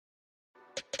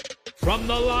From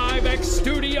the Live X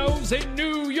Studios in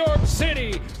New York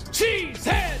City,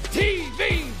 Cheesehead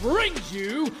TV brings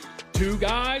you two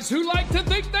guys who like to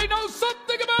think they know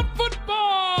something about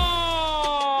football.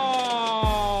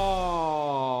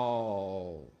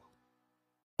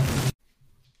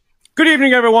 Good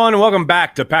evening, everyone, and welcome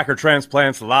back to Packer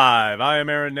Transplants Live. I am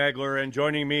Aaron Nagler, and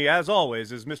joining me, as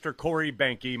always, is Mr. Corey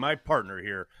Banky, my partner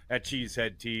here at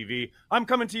Cheesehead TV. I'm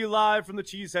coming to you live from the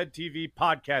Cheesehead TV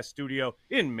podcast studio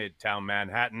in Midtown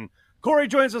Manhattan. Corey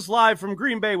joins us live from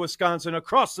Green Bay, Wisconsin,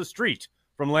 across the street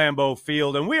from Lambeau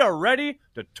Field, and we are ready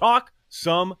to talk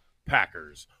some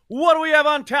Packers. What do we have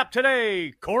on tap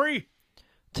today, Corey?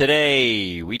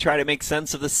 Today, we try to make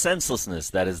sense of the senselessness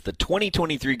that is the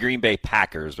 2023 Green Bay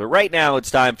Packers. But right now, it's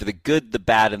time for the good, the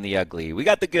bad, and the ugly. We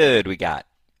got the good, we got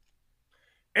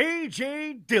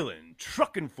A.J. Dillon,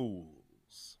 trucking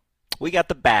fools. We got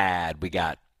the bad, we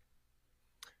got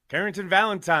Carrington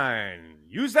Valentine,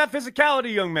 use that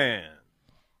physicality, young man.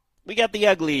 We got the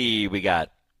ugly, we got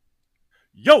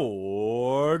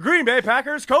your Green Bay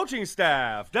Packers coaching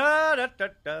staff. Da, da, da,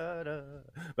 da, da.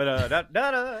 Da, da,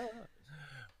 da, da.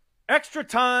 Extra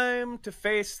time to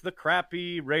face the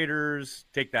crappy Raiders,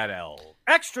 take that L.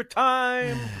 Extra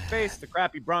time to face the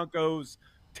crappy Broncos,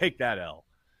 take that L.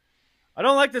 I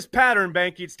don't like this pattern,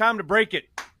 Banky. It's time to break it.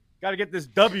 Got to get this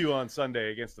W on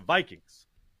Sunday against the Vikings.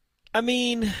 I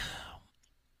mean,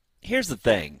 here's the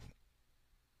thing.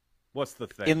 What's the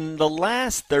thing? In the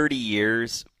last 30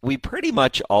 years, we pretty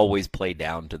much always play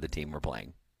down to the team we're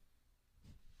playing.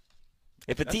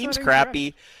 If a team's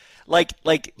crappy...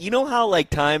 Like you know how like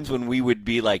times when we would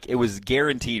be like it was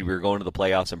guaranteed we were going to the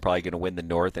playoffs and probably going to win the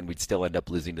North and we'd still end up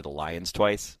losing to the Lions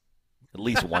twice, at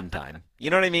least one time. You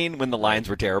know what I mean? When the Lions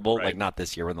were terrible, like not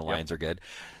this year when the Lions are good.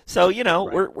 So you know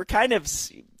we're kind of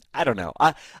I don't know.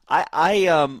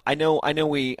 I know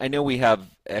we have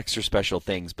extra special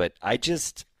things, but I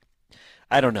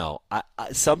don't know.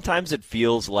 Sometimes it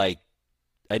feels like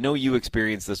I know you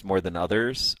experience this more than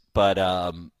others, but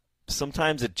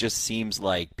sometimes it just seems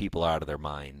like people are out of their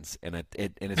minds, and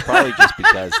it's probably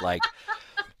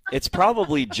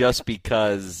just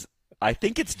because I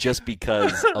think it's just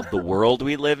because of the world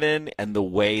we live in and the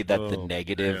way that the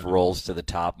negative rolls to the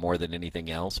top more than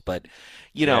anything else. But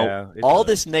you know, all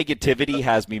this negativity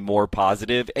has me more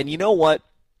positive, and you know what?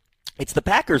 It's the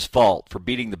Packers' fault for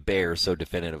beating the Bears so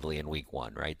definitively in Week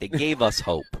 1, right? They gave us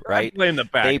hope, right? Blame the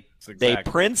Packers. They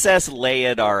Princess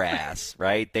Leia'd our ass,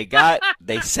 right? They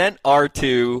sent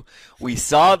R2. We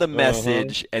saw the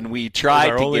message, and we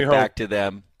tried to get back to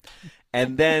them.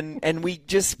 And we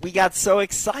got so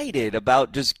excited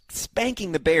about just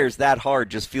spanking the Bears that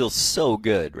hard just feels so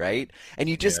good, right? And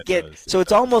you just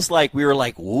it's almost like we were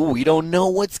like, ooh, we don't know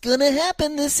what's going to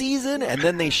happen this season. And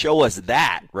then they show us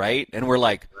that, right? And we're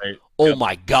like, oh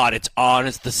my God, it's on.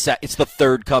 It's the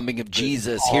third coming of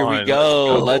Jesus. Here we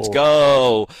go. Let's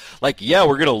go. Like, yeah,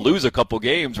 we're going to lose a couple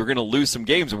games. We're going to lose some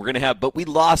games, and we're going to but we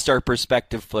lost our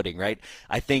perspective footing, right?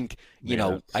 I think, you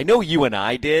know, I know you and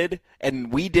I did,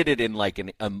 and we did it in like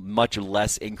a much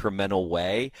less incremental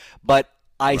way, but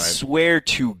I swear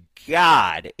to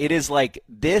God, it is like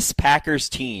this Packers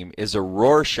team is a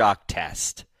Rorschach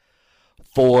test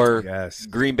for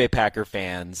Green Bay Packer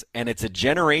fans, and it's a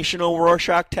generational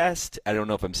Rorschach test. I don't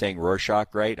know if I'm saying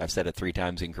Rorschach right. I've said it 3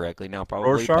 times incorrectly now, probably.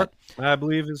 Rorschach, I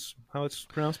believe, is how it's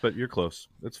pronounced, but you're close.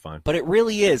 It's fine. But it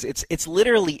really is. It's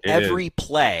literally every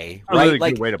play, right?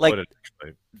 Really good way to put it.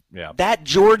 Actually. Yeah. That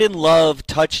Jordan Love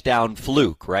touchdown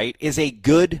fluke, right, is a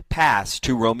good pass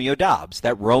to Romeo Doubs.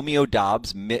 That Romeo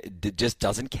Doubs just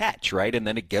doesn't catch, right? And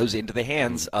then it goes into the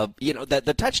hands of,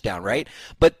 the touchdown, right?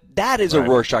 But that is a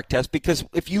Rorschach test because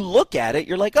if you look at it,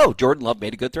 you're like, oh, Jordan Love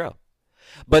made a good throw.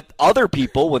 But other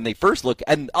people, when they first look,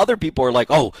 and other people are like,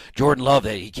 oh, Jordan Love,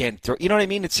 he can't throw. You know what I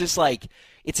mean? It's just like,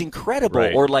 it's incredible.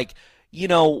 Right. Or like,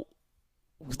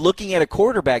 looking at a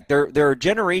quarterback, there are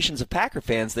generations of Packer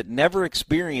fans that never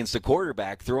experienced a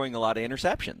quarterback throwing a lot of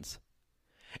interceptions.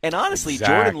 And honestly,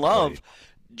 Jordan Love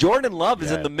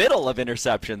is in the middle of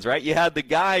interceptions, right? You had the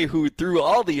guy who threw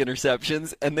all the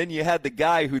interceptions, and then you had the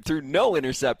guy who threw no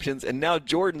interceptions, and now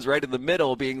Jordan's right in the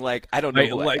middle being like, I don't know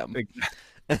who I am.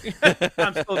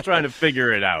 I'm still trying to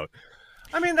figure it out.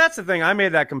 I mean, that's the thing. I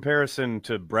made that comparison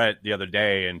to Brett the other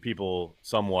day, and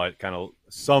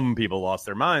some people lost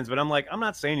their minds. But I'm like, I'm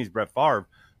not saying he's Brett Favre,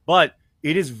 but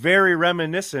it is very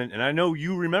reminiscent. And I know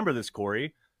you remember this,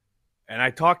 Corey. And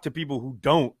I talked to people who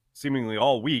don't seemingly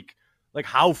all week, like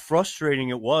how frustrating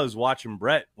it was watching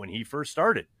Brett when he first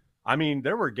started. I mean,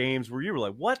 there were games where you were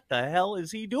like, what the hell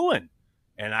is he doing?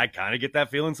 And I kind of get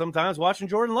that feeling sometimes watching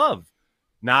Jordan Love.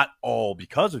 Not all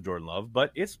because of Jordan Love,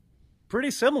 but it's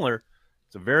pretty similar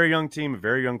It's a very young team, a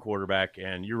very young quarterback,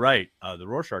 and you're right. The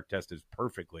Rorschach test is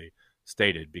perfectly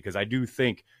stated because I do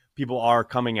think people are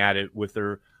coming at it with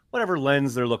their whatever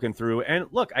lens they're looking through. And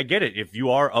look, I get it. If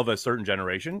you are of a certain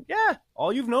generation, yeah,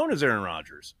 all you've known is Aaron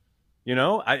Rodgers. You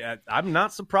know, I'm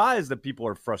not surprised that people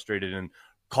are frustrated and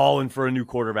calling for a new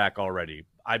quarterback already.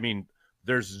 I mean,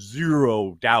 there's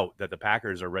zero doubt that the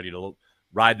Packers are ready to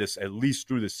ride this at least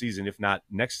through the season, if not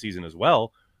next season as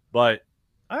well. But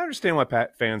I understand why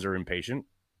fans are impatient.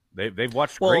 They've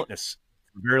watched greatness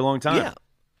for a very long time. Yeah.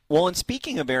 Well, and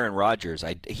speaking of Aaron Rodgers,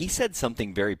 he said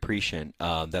something very prescient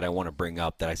that I want to bring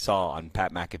up that I saw on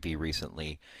Pat McAfee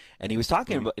recently. And he was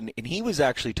talking about, and he was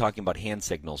actually talking about hand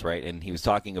signals, right? And he was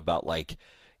talking about like,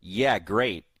 yeah,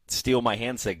 great, steal my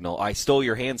hand signal. I stole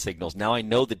your hand signals. Now I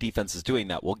know the defense is doing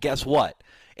that. Well, guess what?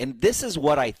 And this is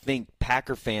what I think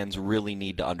Packer fans really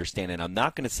need to understand. And I'm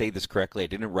not going to say this correctly. I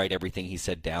didn't write everything he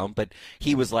said down, but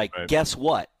he was like, guess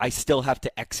what? I still have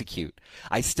to execute.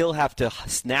 I still have to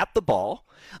snap the ball.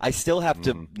 I still have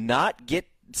to not get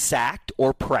sacked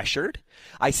or pressured.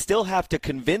 I still have to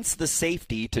convince the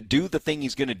safety to do the thing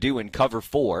he's going to do in cover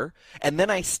 4, and then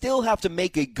I still have to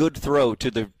make a good throw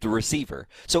to the receiver.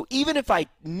 So even if I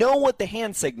know what the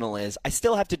hand signal is, I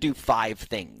still have to do 5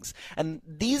 things. And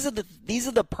these are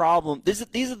the problem. This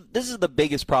is the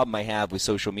biggest problem I have with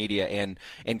social media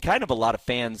and kind of a lot of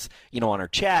fans, you know, on our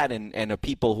chat and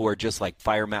people who are just like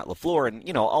fire Matt LaFleur and,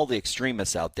 you know, all the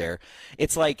extremists out there.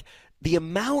 It's like the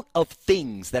amount of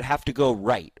things that have to go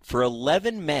right for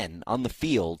 11 men on the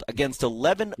field against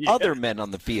 11 other men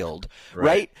on the field,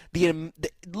 right?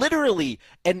 Literally,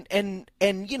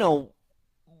 and you know,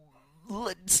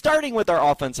 starting with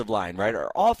our offensive line, right?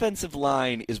 Our offensive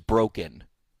line is broken.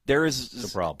 There is a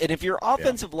problem. And if your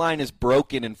offensive line is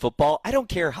broken in football, I don't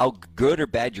care how good or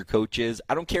bad your coach is.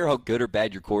 I don't care how good or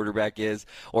bad your quarterback is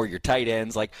or your tight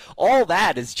ends. Like all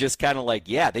that is just kind of like,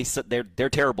 yeah, they're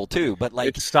terrible too. But like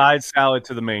it's side salad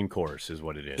to the main course is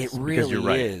what it is. It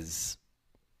really is.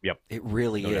 Yep. It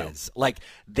really is. Like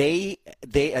they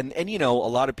and you know, a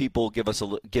lot of people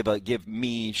give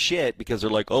me shit because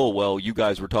they're like, "Oh, well, you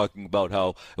guys were talking about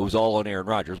how it was all on Aaron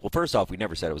Rodgers." Well, first off, we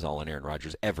never said it was all on Aaron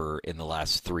Rodgers ever in the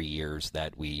last 3 years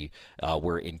that we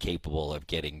were incapable of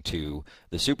getting to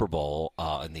the Super Bowl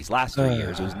in these last 3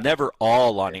 years. It was never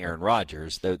all on Aaron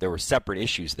Rodgers. There were separate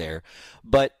issues there.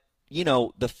 But you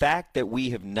know, the fact that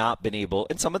we have not been able,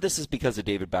 and some of this is because of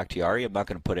David Bakhtiari. I'm not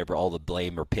going to put all the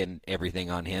blame or pin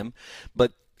everything on him,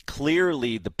 but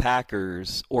clearly the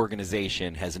Packers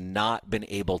organization has not been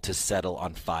able to settle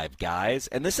on 5 guys,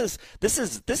 and this is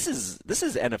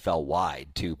NFL wide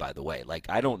too, by the way. Like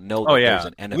I don't know that there's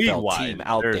an NFL team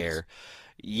out there.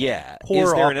 Yeah,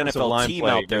 is there an NFL team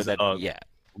out there that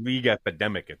league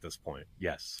epidemic at this point?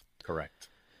 Yes, correct.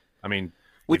 I mean,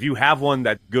 if you have one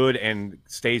that's good and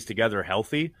stays together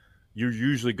healthy, you're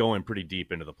usually going pretty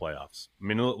deep into the playoffs. I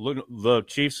mean, the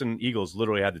Chiefs and Eagles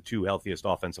literally had the 2 healthiest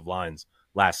offensive lines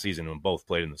last season when both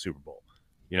played in the Super Bowl.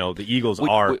 You know, the Eagles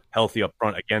are healthy up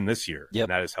front again this year, and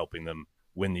that is helping them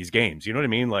win these games. You know what I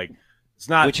mean? Like, it's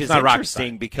not Which is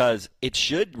interesting because it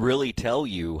should really tell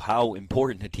you how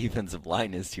important a defensive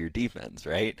line is to your defense,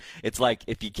 right? It's like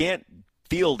if you can't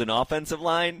field an offensive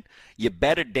line, you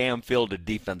better damn field a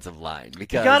defensive line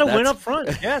because you got to win up front.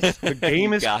 Yes, the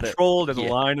game is controlled at the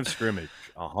line of scrimmage,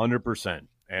 100%.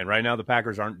 And right now, the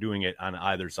Packers aren't doing it on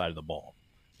either side of the ball,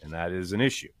 and that is an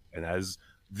issue. And that is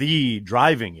the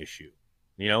driving issue.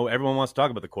 You know, everyone wants to talk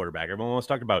about the quarterback. Everyone wants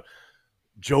to talk about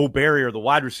Joe Barry or the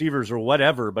wide receivers or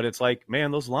whatever. But it's like,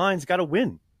 man, those lines got to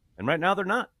win, and right now they're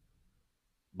not.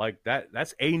 Like that.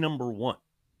 That's number one.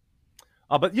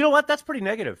 But you know what? That's pretty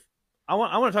negative. I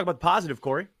want to talk about the positive,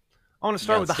 Corey. I want to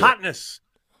start with the hotness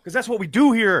because that's what we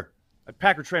do here at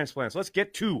Packer Transplants. Let's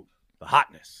get to the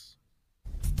hotness.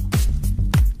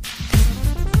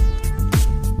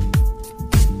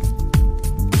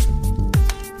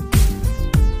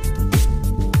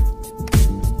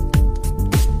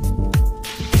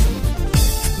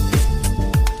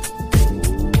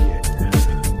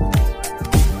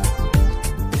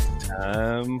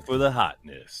 Time for the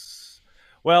hotness.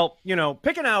 Well, you know,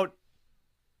 picking out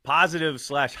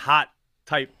positive/hot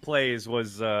type plays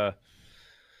was a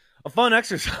fun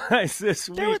exercise this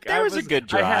week. There was a good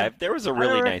drive. There was a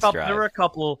really nice drive. There were a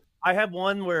couple. I had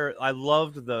one where I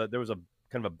loved there was a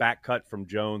kind of a back cut from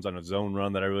Jones on a zone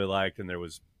run that I really liked, and there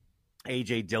was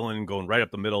A.J. Dillon going right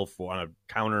up the middle on a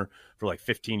counter for like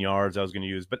 15 yards I was going to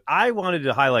use. But I wanted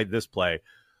to highlight this play,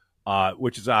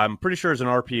 which is I'm pretty sure is an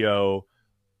RPO.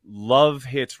 Love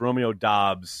hits Romeo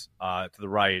Doubs to the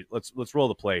right. Let's roll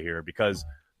the play here because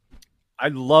I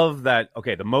love that.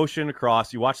 Okay, the motion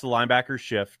across. You watch the linebacker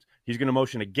shift, He's going to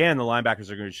motion again. The linebackers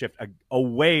are going to shift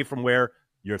away from where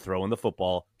you're throwing the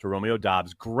football to Romeo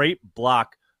Doubs. Great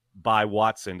block by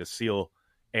Watson to seal,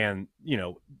 and,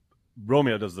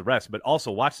 Romeo does the rest. But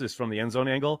also watch this from the end zone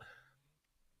angle.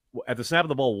 At the snap of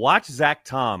the ball, watch Zach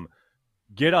Tom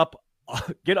get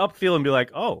upfield and be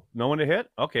like, oh, no one to hit?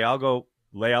 Okay, I'll go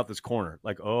lay out this corner.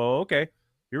 Like, oh, okay,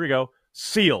 here we go.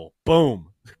 Seal,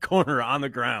 boom, corner on the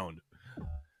ground.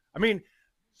 I mean,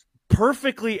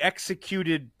 perfectly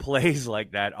executed plays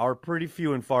like that are pretty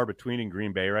few and far between in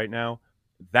Green Bay right now.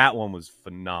 That one was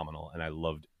phenomenal, and I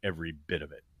loved every bit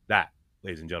of it. That,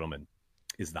 ladies and gentlemen,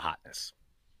 is the hotness.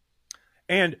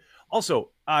 And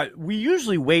also, we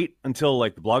usually wait until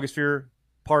like the blogosphere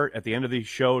part at the end of the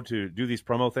show to do these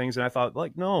promo things, and I thought,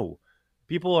 like, no,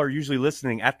 people are usually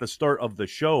listening at the start of the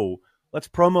show. Let's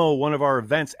promo one of our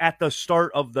events at the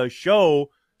start of the show,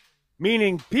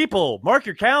 meaning, people, mark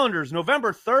your calendars.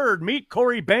 November 3rd, meet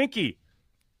Corey Banky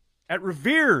at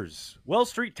Revere's Wells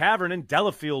Street Tavern in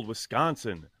Delafield,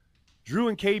 Wisconsin. Drew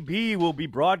and KB will be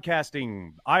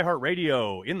broadcasting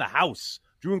iHeartRadio in the house.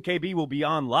 Drew and KB will be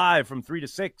on live from 3 to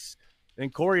 6. Then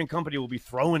Corey and company will be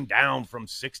throwing down from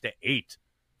 6 to 8.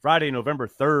 Friday, November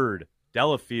 3rd,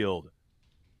 Delafield.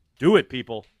 Do it,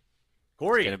 people.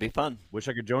 Corey. It's going to be fun. I wish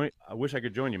I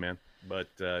could join you, man. But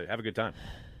have a good time.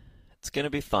 It's going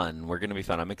to be fun. We're going to be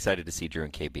fun. I'm excited to see Drew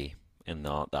and KB and the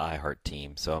iHeart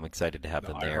team. So I'm excited to have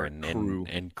them there.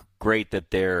 And great that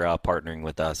they're partnering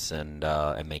with us and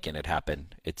making it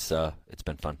happen. It's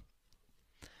been fun.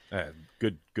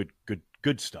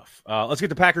 Good stuff. Let's get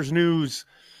to Packers news.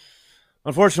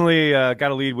 Unfortunately, got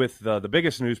to lead with the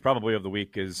biggest news probably of the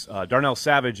week is Darnell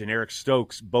Savage and Eric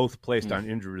Stokes both placed on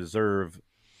injured reserve.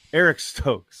 Eric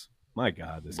Stokes, my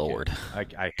God, this Lord.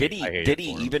 Kid. I did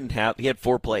he even have? He had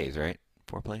 4 plays, right?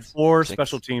 4 plays. 4 6?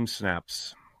 Special team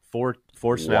snaps. 4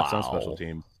 snaps on special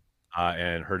teams,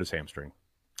 and hurt his hamstring,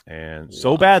 and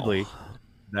so badly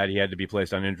that he had to be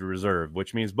placed on injured reserve.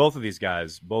 Which means both of these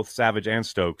guys, both Savage and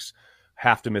Stokes,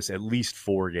 have to miss at least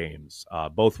 4 games.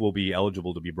 Both will be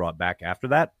eligible to be brought back after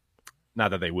that.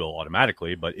 Not that they will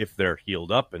automatically, but if they're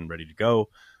healed up and ready to go,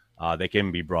 they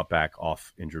can be brought back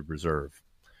off injured reserve.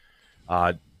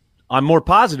 On a more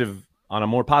positive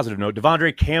note,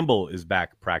 Devondre Campbell is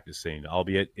back practicing,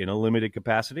 albeit in a limited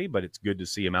capacity, but it's good to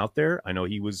see him out there. I know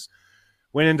he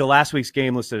went into last week's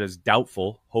game listed as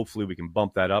doubtful. Hopefully we can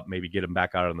bump that up, maybe get him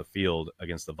back out on the field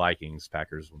against the Vikings.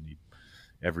 Packers will need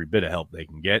every bit of help they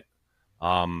can get.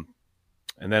 And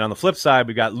then on the flip side,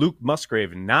 we got Luke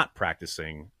Musgrave not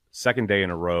practicing, second day in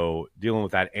a row, dealing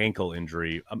with that ankle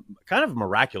injury, kind of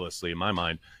miraculously in my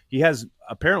mind. He has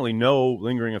apparently no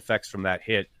lingering effects from that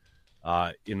hit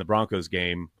in the Broncos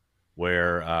game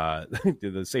where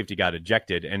the safety got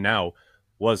ejected and now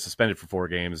was suspended for 4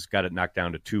 games, got it knocked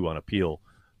down to 2 on appeal.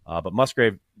 But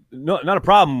Musgrave, not a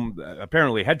problem,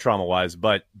 apparently head trauma-wise,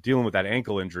 but dealing with that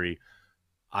ankle injury,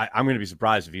 I'm going to be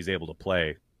surprised if he's able to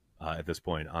play at this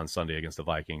point on Sunday against the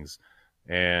Vikings.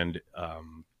 And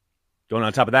going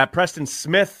on top of that, Preston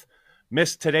Smith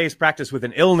missed today's practice with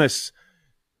an illness.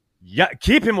 Yeah,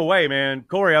 keep him away, man.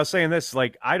 Corey, I was saying this,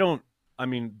 with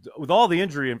all the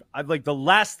injury, the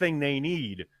last thing they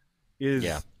need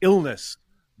is illness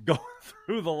going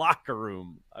through the locker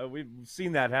room. We've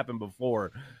seen that happen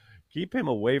before. Keep him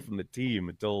away from the team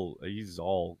until he's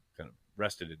all kind of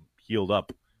rested and healed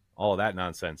up, all of that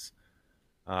nonsense.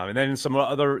 And then some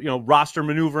other, roster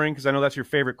maneuvering, because I know that's your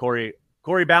favorite, Corey.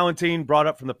 Corey Ballentine brought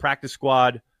up from the practice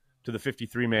squad to the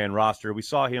 53-man roster. We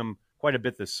saw him quite a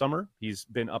bit this summer. He's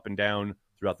been up and down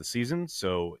throughout the season,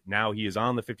 so now he is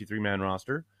on the 53-man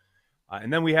roster.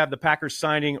 And then we have the Packers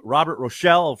signing Robert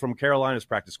Rochelle from Carolina's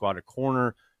practice squad, a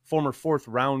corner, former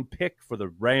 4th-round pick for the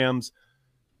Rams.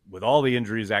 With all the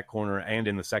injuries at corner and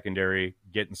in the secondary,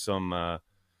 getting some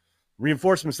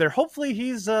reinforcements there. Hopefully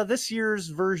he's this year's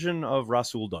version of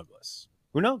Rasul Douglas.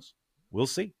 Who knows? We'll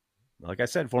see. Like I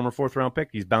said, former 4th-round pick.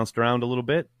 He's bounced around a little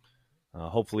bit.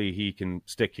 Hopefully he can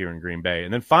stick here in Green Bay.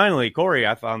 And then finally, Corey,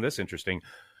 I found this interesting.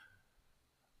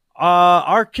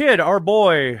 Our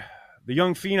boy, the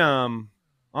young phenom,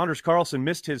 Anders Carlson,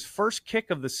 missed his first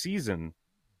kick of the season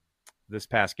this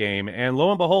past game. And lo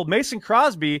and behold, Mason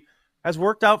Crosby has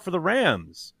worked out for the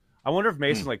Rams. I wonder if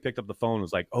Mason picked up the phone and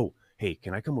was like, oh, hey,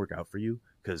 can I come work out for you?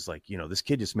 Because, this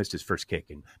kid just missed his first kick,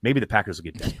 and maybe the Packers will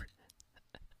get desperate.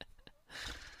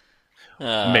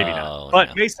 Maybe not. But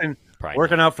no. Mason probably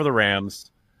working out for the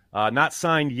Rams. Not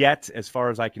signed yet, as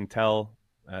far as I can tell,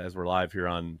 as we're live here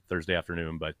on Thursday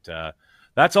afternoon. But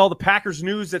that's all the Packers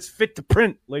news that's fit to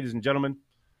print, ladies and gentlemen.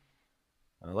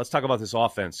 Let's talk about this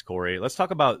offense, Corey. Let's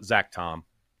talk about Zach Tom.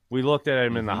 We looked at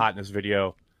him in the hotness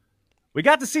video. We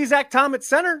got to see Zach Tom at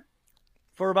center.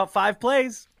 for about 5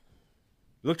 plays.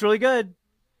 He looked really good.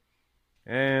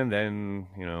 And then,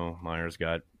 Myers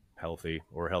got healthy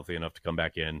enough to come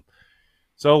back in.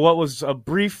 So what was a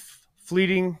brief,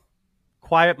 fleeting,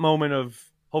 quiet moment of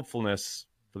hopefulness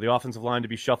for the offensive line to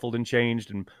be shuffled and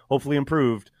changed and hopefully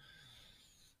improved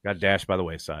got dashed by the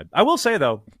wayside. I will say,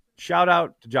 though, shout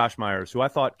out to Josh Myers, who I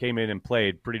thought came in and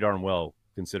played pretty darn well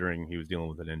considering he was dealing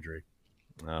with an injury.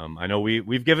 I know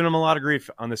we've given him a lot of grief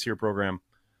on this here program.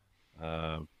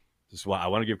 This is why I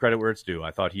want to give credit where it's due.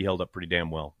 I thought he held up pretty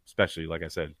damn well, especially, like I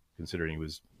said, considering he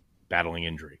was battling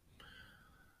injury.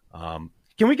 Can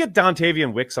we get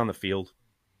Dontavian Wicks on the field?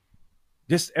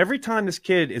 Just every time this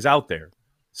kid is out there,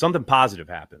 something positive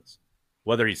happens.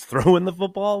 Whether he's throwing the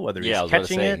football, whether he's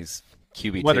catching it, he's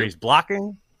QB2. Whether he's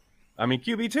blocking. I mean,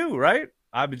 QB2, right?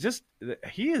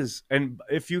 He is. And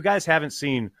if you guys haven't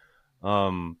seen,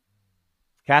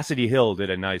 Cassidy Hill did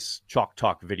a nice Chalk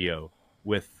Talk video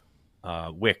with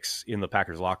Wicks in the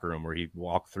Packers locker room where he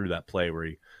walked through that play where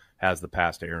he has the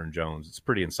pass to Aaron Jones. It's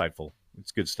pretty insightful.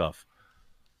 It's good stuff.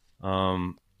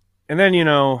 And then,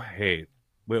 hey,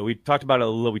 we talked about it a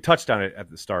little. We touched on it at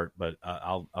the start, but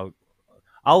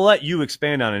I'll let you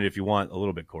expand on it if you want a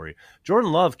little bit, Corey.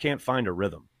 Jordan Love can't find a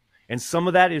rhythm. And some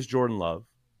of that is Jordan Love.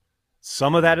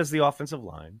 Some of that is the offensive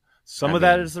line. Some of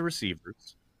that is the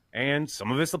receivers. And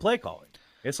some of it's the play calling.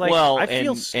 It's like, I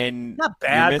feel not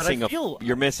bad,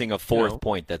 you're missing a fourth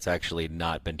point that's actually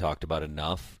not been talked about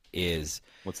enough is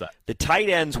what's that? The tight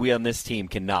ends we on this team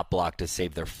cannot block to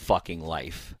save their fucking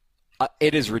life.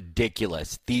 It is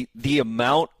ridiculous. The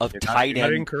amount of tight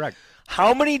end. Incorrect.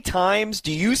 How many times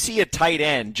do you see a tight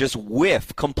end just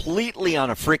whiff completely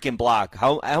on a freaking block?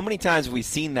 How many times have we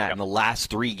seen that in the last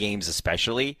 3 games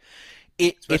especially?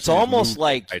 It's almost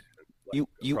like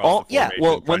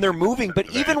when they're moving, but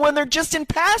even when they're just in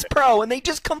pass pro and they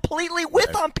just completely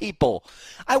whiff on people.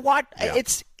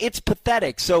 It's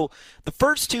pathetic. So the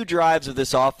first 2 drives of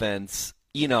this offense,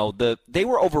 they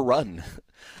were overrun.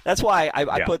 That's why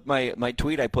I put my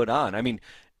tweet I put on. I mean,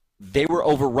 they were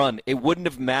overrun. It wouldn't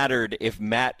have mattered if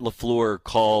Matt LaFleur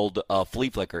called a flea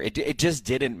flicker. It just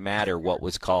didn't matter what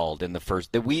was called in the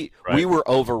first. We were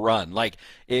overrun. Like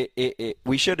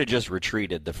we should have just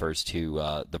retreated the first two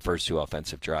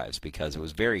offensive drives because it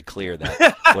was very clear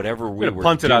that whatever we were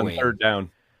punted doing on 3rd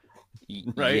down.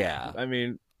 Right? Yeah. I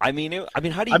mean, how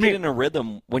do you get in a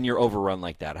rhythm when you're overrun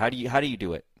like that? How do you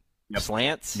do it? Yep.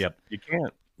 Slants? Yep, you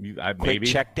can't. Quick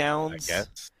check downs. I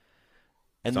guess.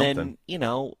 And something.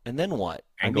 then, and then what?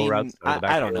 Angle routes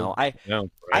I don't know.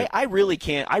 I really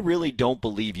can't. I really don't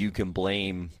believe you can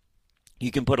blame.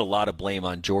 You can put a lot of blame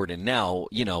on Jordan. Now,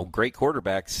 great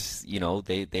quarterbacks.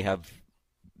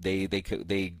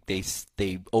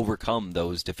 They overcome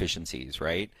those deficiencies,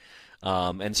 right?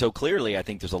 And so clearly, I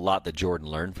think there's a lot that Jordan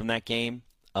learned from that game.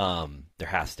 There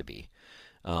has to be,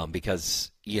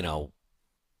 because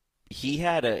he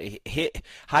had a hit.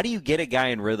 How do you get a guy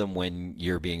in rhythm when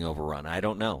you're being overrun? I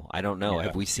don't know. Yeah,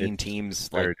 have we seen teams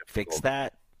fix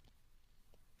that?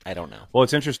 I don't know. Well,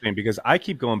 it's interesting because I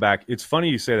keep going back. It's funny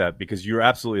you say that because you're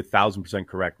absolutely 1,000%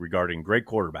 correct regarding great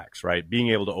quarterbacks, right?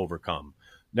 Being able to overcome.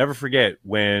 Never forget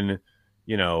when,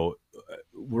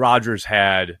 Rodgers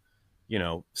had,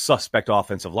 suspect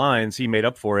offensive lines. He made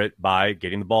up for it by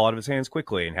getting the ball out of his hands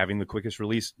quickly and having the quickest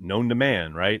release known to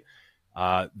man, right?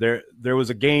 There was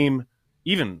a game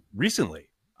even recently.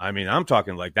 I mean, I'm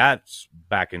talking like that's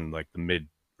back in like the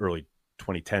early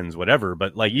 2010s, whatever.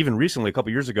 But like even recently, a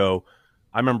couple years ago,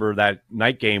 I remember that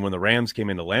night game when the Rams came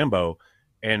into Lambeau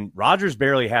and Rodgers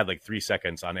barely had like 3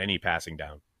 seconds on any passing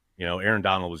down. Aaron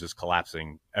Donald was just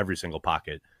collapsing every single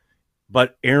pocket.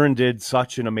 But Aaron did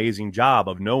such an amazing job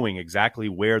of knowing exactly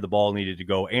where the ball needed to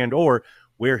go and or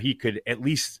where he could at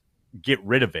least get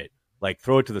rid of it, like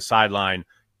throw it to the sideline,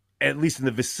 at least in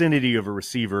the vicinity of a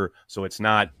receiver, so it's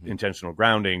not intentional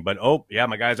grounding. But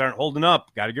my guys aren't holding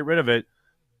up. Got to get rid of it.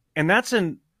 And that's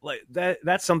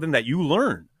something that you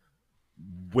learn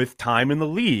with time in the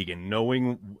league and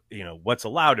knowing what's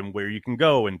allowed and where you can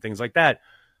go and things like that.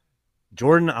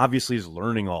 Jordan obviously is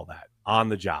learning all that on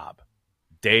the job,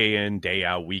 day in, day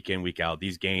out, week in, week out.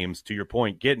 These games, to your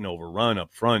point, getting overrun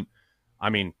up front. I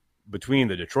mean, between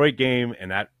the Detroit game and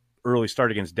that early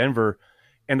start against Denver.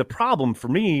 And the problem for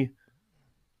me,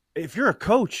 if you're a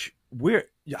coach,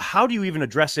 how do you even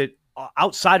address it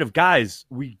outside of guys?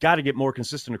 We got to get more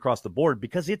consistent across the board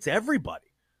because it's everybody.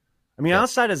 I mean,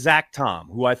 outside of Zach Tom,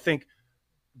 who I think,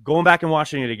 going back and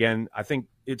watching it again, I think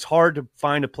it's hard to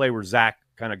find a play where Zach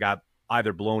kind of got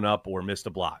either blown up or missed a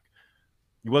block.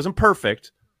 He wasn't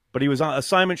perfect, but he was on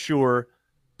assignment sure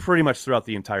pretty much throughout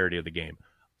the entirety of the game.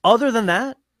 Other than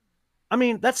that, I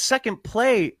mean, that second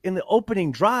play in the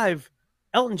opening drive,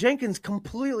 Elton Jenkins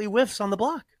completely whiffs on the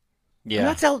block. Yeah. And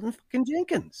that's Elton fucking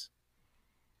Jenkins.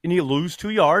 And you lose 2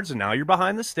 yards, and now you're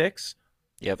behind the sticks.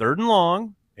 Yep. 3rd and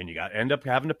long, and you got to end up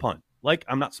having to punt. Like,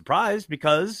 I'm not surprised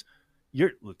because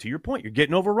to your point, you're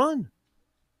getting overrun.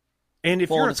 And if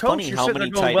you're a coach, you're sitting there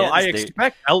going, well, I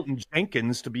expect Elton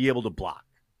Jenkins to be able to block.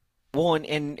 Well,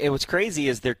 and what's crazy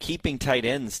is they're keeping tight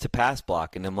ends to pass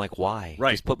block, and I'm like, why?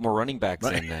 Right. Just put more running backs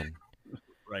in then.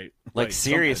 Right. Like,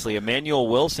 seriously, Emmanuel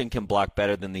Wilson can block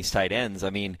better than these tight ends. I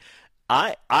mean,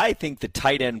 I think the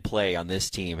tight end play on this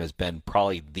team has been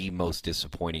probably the most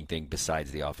disappointing thing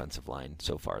besides the offensive line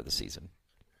so far this season.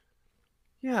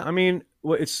 Yeah, I mean,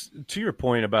 well, it's to your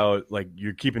point about, like,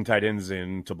 you're keeping tight ends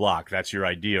in to block. That's your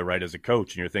idea, right, as a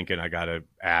coach, and you're thinking, I got to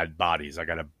add bodies. I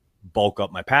got to bulk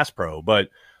up my pass pro. But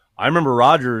I remember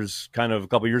Rodgers kind of a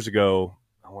couple years ago,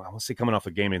 I want to say coming off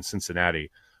a game in Cincinnati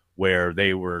where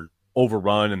they were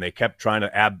overrun and they kept trying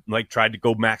to tried to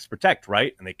go max protect,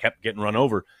 right? And they kept getting run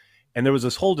over. And there was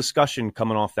this whole discussion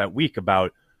coming off that week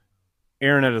about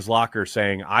Aaron at his locker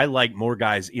saying, I like more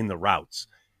guys in the routes.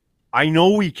 I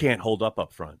know we can't hold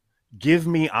up front. Give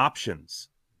me options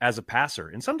as a passer.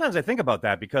 And sometimes I think about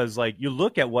that because, like, you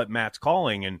look at what Matt's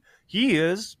calling, and he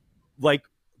is, like,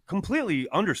 completely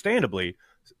understandably,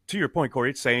 to your point, Corey,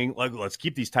 it's saying, like, let's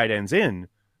keep these tight ends in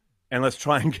and let's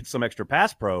try and get some extra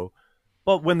pass pro.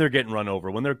 But when they're getting run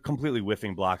over, when they're completely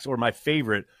whiffing blocks, or my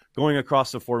favorite, going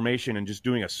across the formation and just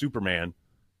doing a Superman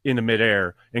into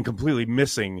midair and completely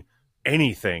missing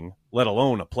anything, let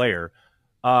alone a player,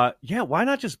 why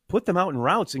not just put them out in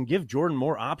routes and give Jordan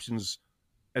more options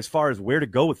as far as where to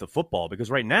go with the football?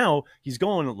 Because right now he's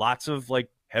going lots of, like,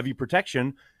 heavy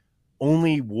protection.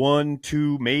 Only 1,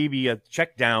 2, maybe a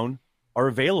check down are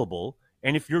available.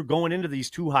 And if you're going into these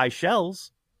too high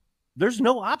shells, there's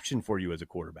no option for you as a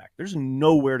quarterback. There's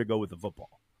nowhere to go with the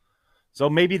football. So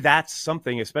maybe that's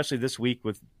something, especially this week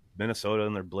with Minnesota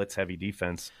and their blitz-heavy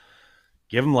defense.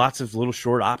 Give them lots of little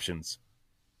short options.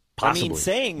 Possibly. I mean,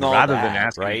 saying all rather that, than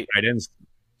asking right?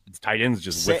 Tight ends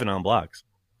just whiffing on blocks.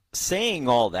 Saying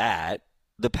all that,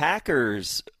 the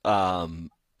Packers, have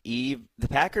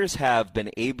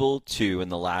been able to, in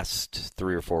the last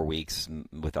 3 or 4 weeks,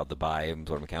 without the bye, I'm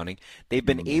sort of counting, they've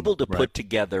been able to put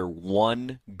together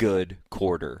one good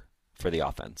quarter for the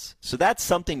offense. So that's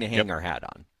something to hang our hat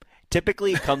on.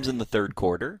 Typically, it comes in the third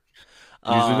quarter.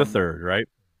 Usually the third, right?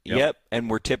 Yep, and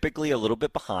we're typically a little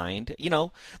bit behind. You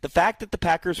know, the fact that the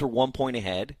Packers were 1 point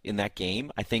ahead in that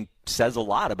game, I think, says a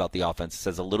lot about the offense. It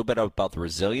says a little bit about the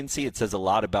resiliency. It says a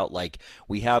lot about, like,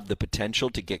 we have the potential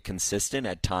to get consistent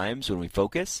at times when we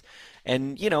focus.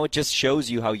 And, you know, it just shows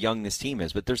you how young this team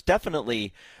is. But there's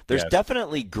definitely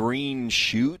green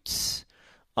shoots.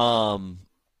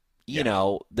 You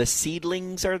know, the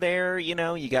seedlings are there. You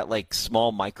know, you got, like,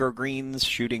 small microgreens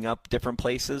shooting up different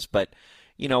places, but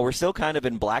you know, we're still kind of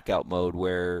in blackout mode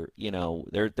where, you know,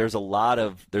 there's a lot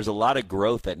of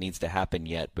growth that needs to happen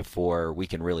yet before we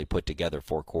can really put together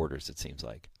 4 quarters, it seems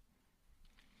like.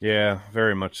 Yeah,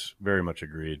 very much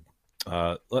agreed.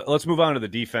 Let's move on to the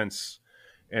defense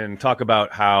and talk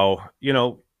about how, you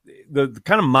know, the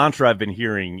kind of mantra I've been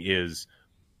hearing is,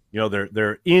 you know,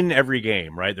 they're in every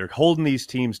game, right? They're holding these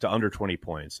teams to under 20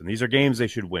 points, and these are games they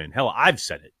should win. Hell, I've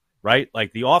said it, right?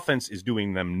 Like, the offense is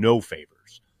doing them no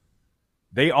favors.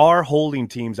 They are holding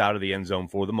teams out of the end zone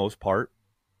for the most part,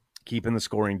 keeping the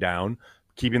scoring down,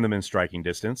 keeping them in striking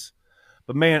distance.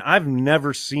 But, man, I've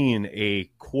never seen a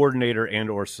coordinator and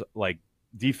or, like,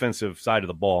 defensive side of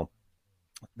the ball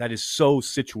that is so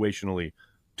situationally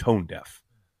tone deaf.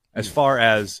 As far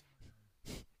as,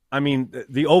 I mean,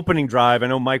 the opening drive, I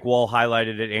know Mike Wall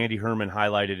highlighted it, Andy Herman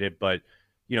highlighted it, but,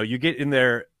 you know, you get in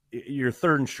there, you're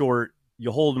 3rd and short,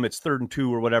 you hold them, it's 3rd and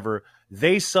 2 or whatever.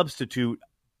 They substitute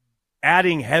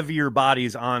adding heavier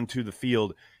bodies onto the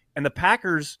field, and the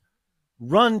Packers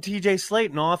run TJ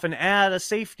Slayton off and add a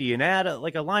safety and add a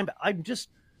linebacker. I'm just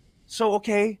so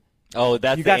okay. Oh,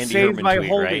 that's you the got Andy saved Herman by tweet,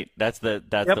 holding. right? That's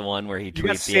the one where he tweets. You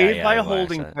got saved by a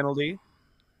holding penalty,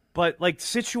 but, like,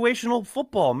 situational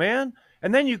football, man.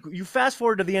 And then you fast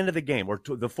forward to the end of the game, or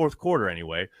to the 4th quarter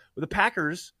anyway, where the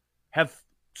Packers have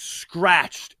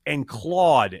scratched and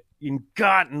clawed and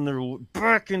gotten their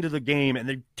back into the game, and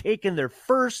they've taken their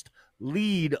first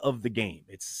lead of the game.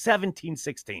 It's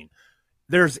 17-16.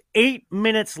 There's 8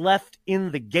 minutes left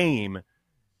in the game,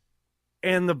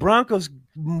 and the Broncos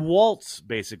waltz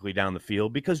basically down the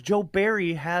field because Joe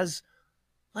Barry has,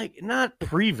 like, not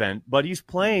prevent, but he's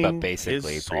playing but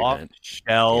basically his prevent. soft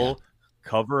shell,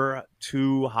 cover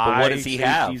too high. But what does he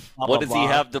have? Blah, what blah, does he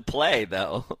have to play,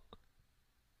 though?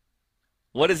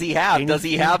 What does he have? Does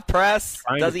he have press?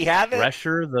 Does he have it?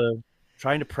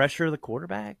 Trying to pressure the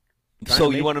quarterback?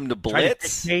 So you want him to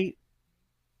blitz?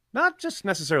 Not just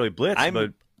necessarily blitz,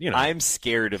 but I'm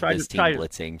scared of this team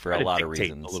blitzing for a lot of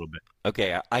reasons. A little bit.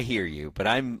 Okay, I hear you, but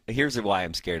here's why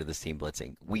I'm scared of this team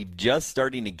blitzing. We've just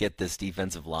starting to get this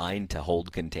defensive line to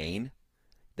hold contain.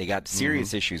 They got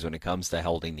serious issues when it comes to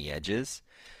holding the edges.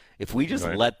 If we just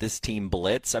let this team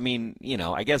blitz, I mean,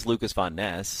 I guess Lucas Von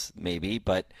Ness maybe,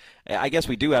 but I guess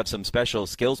we do have some special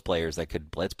skills players that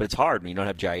could blitz, but it's hard when you don't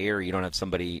have Jair, you don't have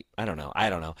somebody. I don't know.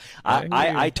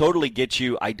 I totally get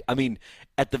you. I mean,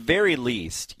 at the very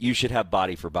least, you should have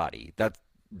body for body.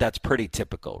 That's pretty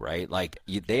typical, right? Like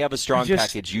they have a strong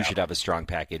package, you should have a strong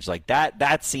package. Like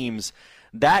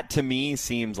that to me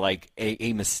seems like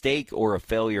a mistake or a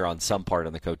failure on some part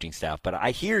of the coaching staff. But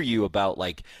I hear you about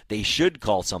like they should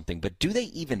call something, but do they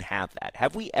even have that?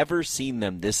 Have we ever seen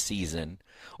them this season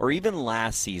or even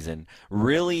last season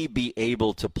really be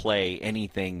able to play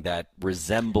anything that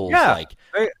resembles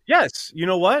yes. You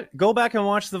know what? Go back and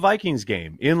watch the Vikings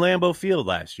game in Lambeau Field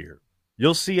last year.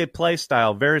 You'll see a play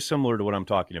style very similar to what I'm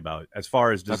talking about as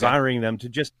far as desiring them to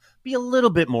just be a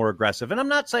little bit more aggressive. And I'm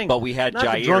not saying, but we had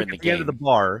Jair in the game. End of the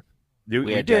bar. We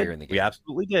did. Jair in the game. We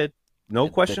absolutely did. No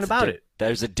question about it.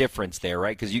 There's a difference there,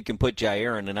 right? Because you can put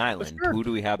Jair on an island. Sure. Who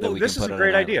do we have that we can put on an island? This is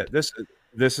a great idea.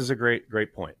 This is a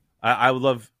great point. I would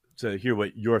love to hear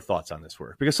what your thoughts on this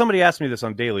were, because somebody asked me this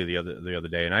on Daily the other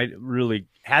day, and I really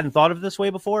hadn't thought of it this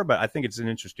way before, but I think it's an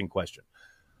interesting question.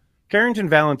 Carrington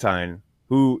Valentine,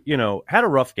 who, had a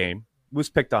rough game, was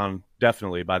picked on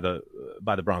definitely by the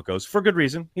Broncos for good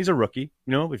reason. He's a rookie.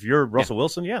 If you're Russell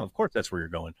Wilson, of course that's where you're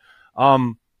going.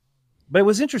 But it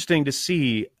was interesting to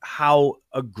see how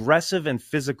aggressive and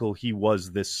physical he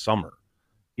was this summer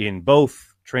in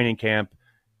both training camp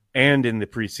and in the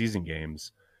preseason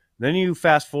games. Then you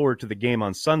fast forward to the game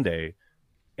on Sunday,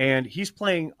 and he's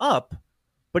playing up,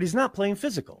 but he's not playing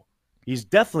physical. He's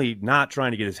definitely not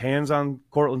trying to get his hands on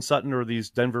Cortland Sutton or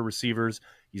these Denver receivers.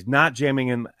 He's not jamming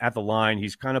him at the line.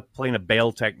 He's kind of playing a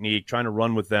bail technique, trying to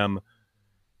run with them.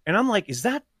 And I'm like, is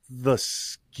that the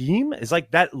scheme? Is like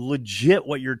that legit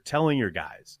what you're telling your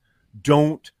guys?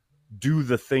 Don't do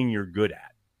the thing you're good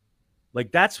at.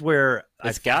 Like that's where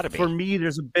it's got to be. For me,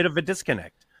 there's a bit of a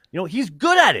disconnect. He's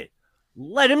good at it.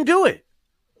 Let him do it.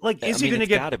 Like, is he going to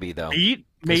get beat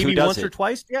maybe once or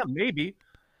twice? Yeah, maybe.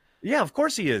 Yeah, of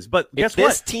course he is. But guess what? If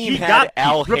this team had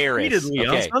Al Harris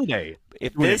on Sunday.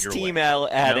 If this team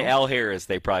had Al Harris,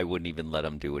 they probably wouldn't even let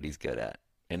him do what he's good at.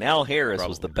 And Al Harris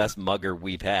was the best mugger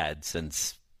we've had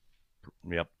since.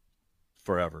 Yep,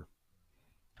 forever.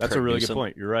 That's a really good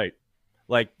point. You're right.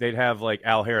 Like they'd have like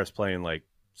Al Harris playing like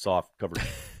soft cover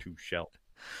 2 shell.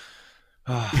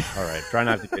 All right, try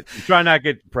not to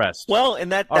get depressed. Well,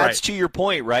 and that's right. To your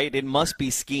point, right? It must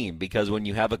be scheme, because when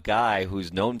you have a guy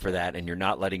who's known for that and you're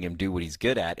not letting him do what he's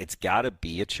good at, it's got to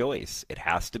be a choice. It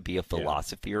has to be a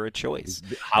philosophy or a choice.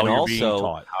 How you're being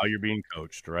taught, how you're being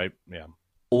coached, right? Yeah.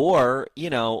 Or,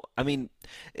 I mean,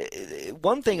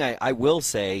 one thing I will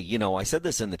say, I said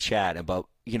this in the chat about,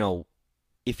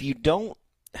 if you don't,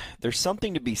 there's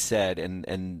something to be said,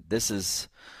 and this is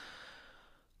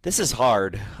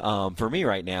hard for me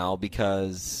right now,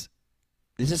 because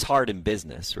this is hard in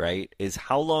business, right? Is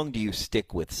how long do you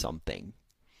stick with something?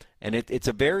 And it's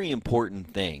a very important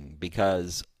thing,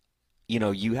 because,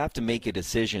 you have to make a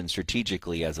decision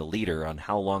strategically as a leader on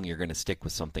how long you're going to stick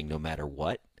with something no matter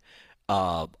what,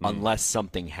 unless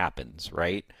something happens,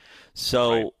 right?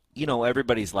 So... Right.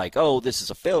 Everybody's like, oh, this is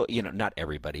a failure. Not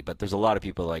everybody, but there's a lot of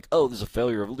people like, oh, this is a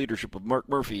failure of leadership of Mark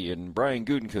Murphy and Brian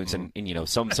Gutekunst. And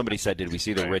somebody said, did we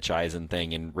see the Rich Eisen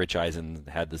thing? And Rich Eisen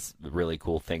had this really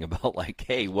cool thing about like,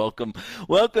 hey, welcome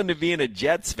to being a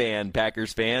Jets fan,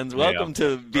 Packers fans. Welcome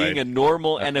to being a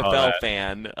normal NFL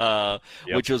fan,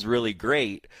 which was really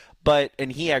great.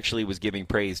 And he actually was giving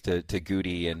praise to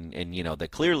Goody, and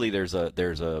that clearly there's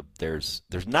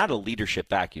not a leadership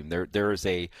vacuum. There is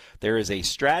a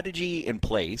strategy in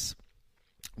place.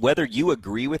 Whether you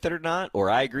agree with it or not, or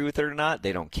I agree with it or not,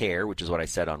 they don't care, which is what I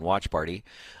said on Watch Party.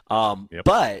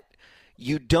 But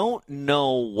you don't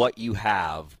know what you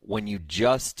have when you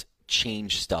just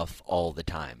change stuff all the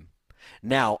time.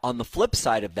 Now, on the flip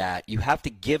side of that, you have to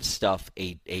give stuff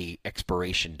a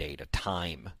expiration date, a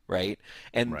time, right?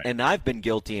 And I've been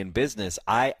guilty in business.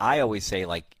 I always say,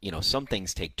 like, some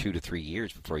things take 2 to 3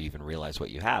 years before you even realize what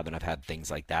you have, and I've had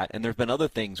things like that. And there've been other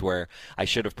things where I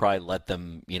should have probably let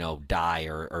them, die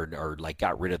or like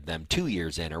got rid of them 2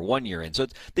 years in or 1 year in. So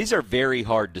these are very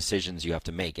hard decisions you have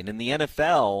to make. And in the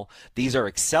NFL, these are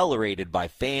accelerated by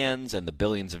fans and the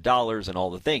billions of dollars and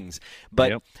all the things.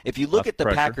 But if you look at the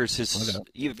Packers,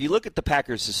 if you look at the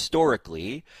Packers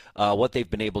historically, what they've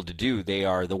been able to do, they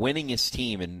are the winningest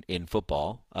team in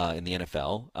football, in the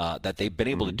NFL, that they've been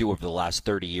able to do over the last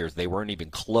 30 years. They weren't even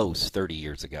close 30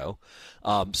 years ago.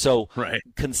 So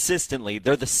consistently,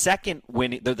 they're the second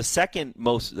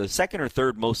or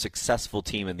third most successful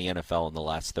team in the NFL in the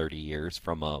last 30 years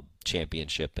from a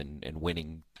championship and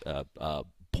winning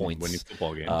points,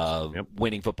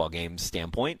 winning football games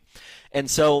standpoint. And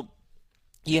so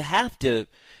you have to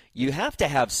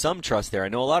have some trust there. I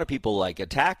know a lot of people like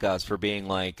attack us for being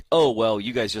like, oh, well,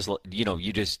 you guys just,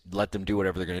 you just let them do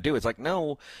whatever they're going to do. It's like,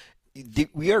 no,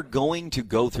 we are going to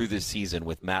go through this season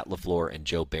with Matt LaFleur and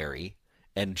Joe Barry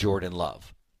and Jordan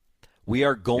Love. We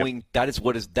are going. That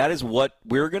is what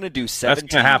we're going to do.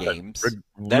 17 games.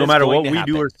 No matter what we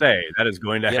do or say, that is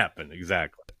going to happen.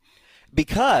 Exactly.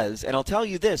 Because, and I'll tell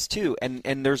you this too,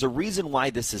 and there's a reason why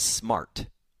this is smart.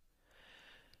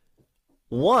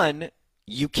 One,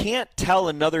 you can't tell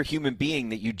another human being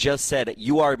that you just said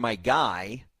you are my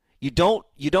guy.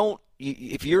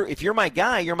 If you're my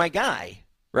guy, you're my guy,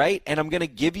 right? And I'm going to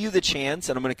give you the chance,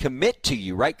 and I'm going to commit to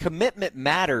you, right? Commitment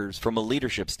matters from a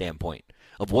leadership standpoint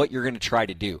of what you're going to try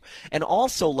to do. And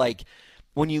also, like,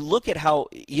 when you look at how,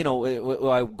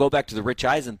 I go back to the Rich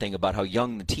Eisen thing about how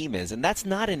young the team is, and that's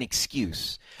not an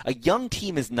excuse. A young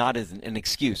team is not an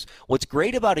excuse. What's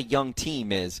great about a young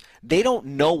team is they don't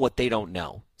know what they don't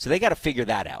know. So they got to figure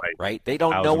that out, right? They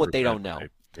don't know what they don't know.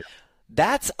 Right. Yeah.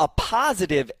 That's a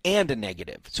positive and a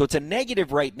negative. So it's a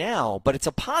negative right now, but it's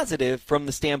a positive from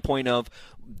the standpoint of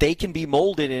they can be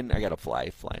molded in. I got a fly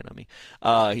flying on me.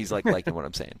 He's liking what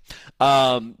I'm saying.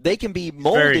 They can be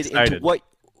molded into what.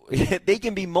 They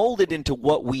can be molded into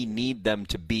what we need them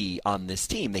to be on this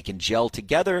team. They can gel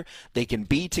together. They can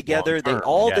be together.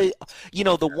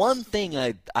 The one thing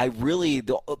I really,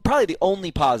 probably the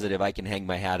only positive I can hang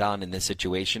my hat on in this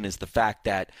situation is the fact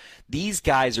that these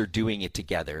guys are doing it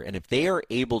together. And if they are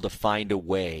able to find a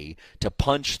way to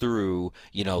punch through,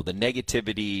 the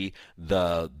negativity,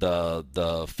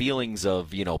 the feelings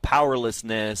of,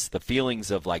 powerlessness, the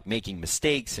feelings of like making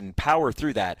mistakes and power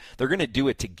through that, they're going to do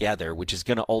it together, which is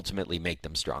going to ultimately make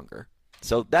them stronger.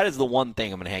 So that is the one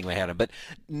thing I'm going to hang my hat on. But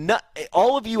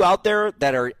all of you out there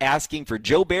that are asking for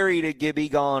Joe Barry to be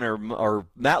gone or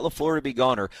Matt LaFleur to be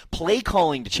gone or play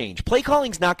calling to change. Play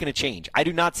calling's not going to change. I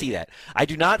do not see that. I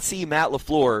do not see Matt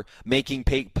LaFleur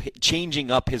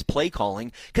changing up his play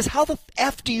calling, because how the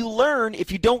F do you learn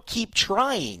if you don't keep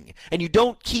trying and you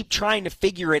don't keep trying to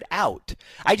figure it out?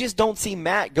 I just don't see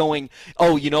Matt going,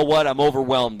 oh, you know what, I'm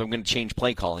overwhelmed, I'm going to change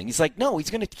play calling. He's like, no,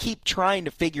 he's going to keep trying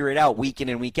to figure it out week in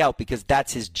and week out, because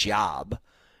that's his job.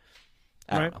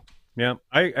 I don't know. Yeah,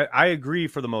 I agree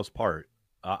for the most part.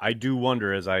 I do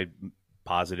wonder, as I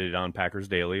posited on Packers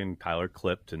Daily and Kyler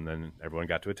clipped and then everyone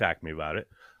got to attack me about it,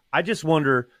 I just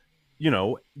wonder,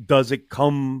 does it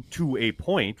come to a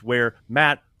point where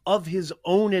Matt, of his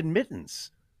own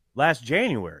admittance last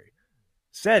January,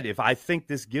 said, if I think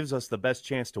this gives us the best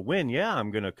chance to win, yeah,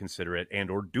 I'm going to consider it and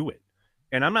or do it.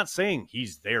 And I'm not saying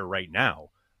he's there right now,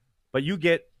 but you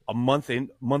get a month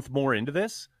more into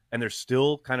this, and there's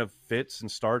still kind of fits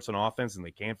and starts on offense, and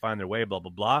they can't find their way, blah,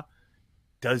 blah, blah.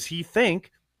 Does he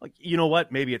think, like, you know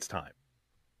what, maybe it's time?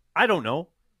 I don't know.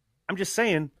 I'm just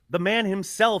saying the man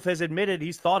himself has admitted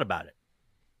he's thought about it.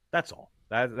 That's all.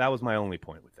 That was my only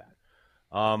point with that.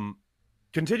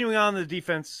 Continuing on the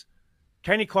defense,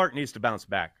 Kenny Clark needs to bounce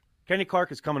back. Kenny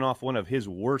Clark is coming off one of his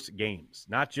worst games,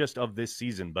 not just of this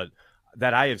season, but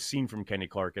that I have seen from Kenny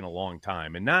Clark in a long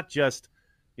time. And not just,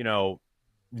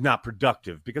 not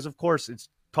productive, because of course it's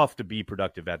tough to be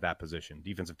productive at that position.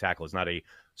 Defensive tackle is not a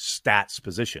stats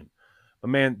position. But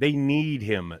man, they need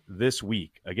him this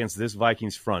week against this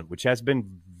Vikings front, which has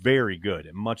been very good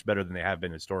and much better than they have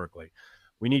been historically.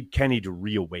 We need Kenny to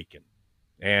reawaken.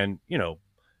 And,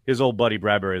 his old buddy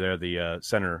Bradbury there, the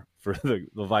center for the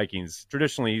Vikings,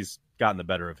 traditionally he's gotten the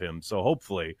better of him. So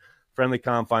hopefully, friendly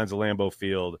confines of Lambeau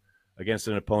Field against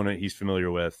an opponent he's familiar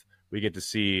with, we get to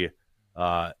see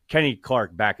Kenny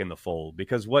Clark back in the fold,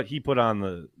 because what he put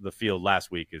on the field last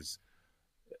week is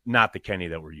not the Kenny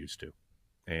that we're used to,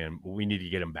 and we need to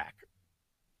get him back.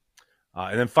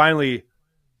 And then finally,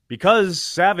 because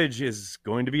Savage is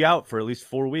going to be out for at least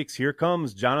 4 weeks, here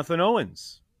comes Jonathan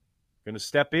Owens, going to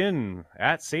step in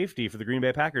at safety for the Green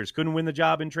Bay Packers. Couldn't win the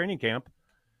job in training camp,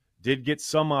 did get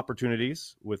some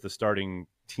opportunities with the starting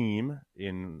team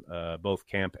in both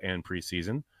camp and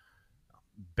preseason.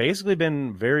 Basically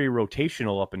been very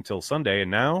rotational up until Sunday, and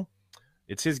now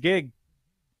it's his gig.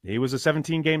 He was a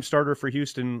 17-game starter for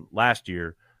Houston last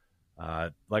year.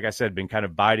 Like I said, been kind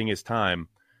of biding his time.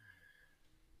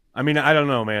 I mean, I don't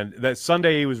know, man. That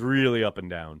Sunday he was really up and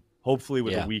down. Hopefully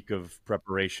with a week of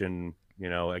preparation,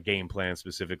 a game plan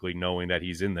specifically, knowing that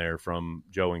he's in there from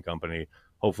Joe and company,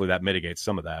 hopefully that mitigates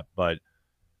some of that. But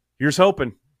here's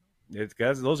hoping.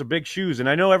 Guys, those are big shoes. And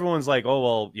I know everyone's like,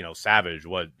 oh, well, Savage,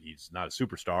 he's not a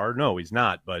superstar. No, he's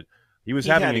not. But he was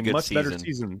having a much better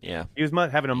season. Yeah. He was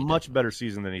having a much better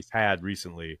season than he's had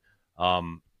recently.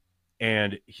 And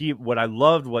what I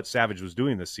loved what Savage was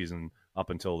doing this season up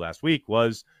until last week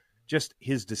was just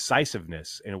his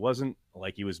decisiveness. And it wasn't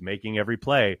like he was making every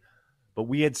play, but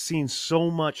we had seen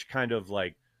so much kind of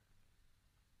like,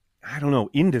 I don't know,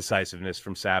 indecisiveness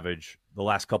from Savage the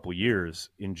last couple years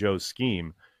in Joe's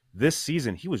scheme. This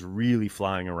season, he was really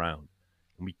flying around,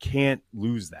 and we can't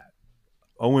lose that.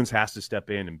 Owens has to step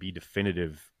in and be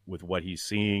definitive with what he's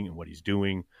seeing and what he's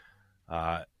doing.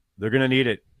 They're going to need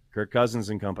it. Kirk Cousins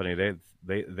and company,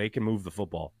 they can move the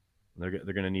football. They're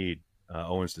going to need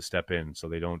Owens to step in so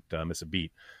they don't miss a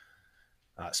beat.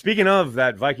 Speaking of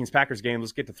that Vikings-Packers game,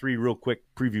 let's get to 3 real quick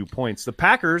preview points. The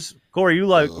Packers, Corey, you'll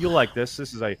like this.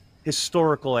 This is a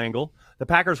historical angle. The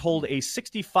Packers hold a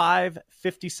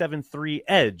 65-57-3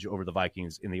 edge over the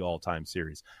Vikings in the all-time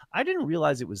series. I didn't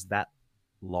realize it was that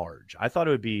large. I thought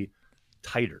it would be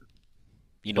tighter.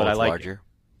 But I like larger. It.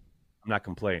 I'm not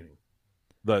complaining.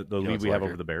 The lead we have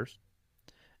over the Bears?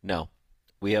 No.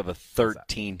 We have a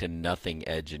 13-0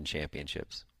 edge in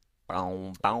championships.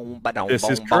 This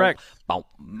is correct.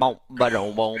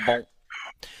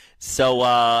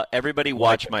 So everybody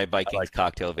watch my Vikings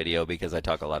cocktail video because I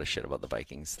talk a lot of shit about the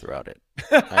Vikings throughout it.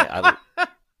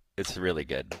 It's really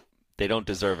good. They don't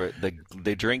deserve it.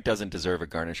 The drink doesn't deserve a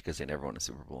garnish because they never won a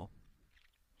Super Bowl.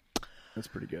 That's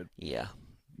pretty good. Yeah.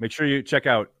 Make sure you check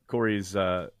out Corey's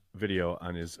video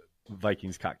on his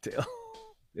Vikings cocktail.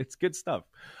 It's good stuff.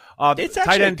 It's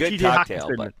actually a good cocktail,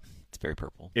 but it's very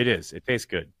purple. It is. It tastes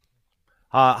good.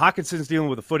 Hawkinson's dealing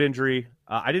with a foot injury.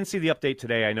 I didn't see the update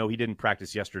today. I know he didn't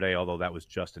practice yesterday, although that was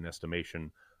just an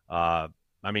estimation.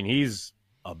 He's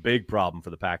a big problem for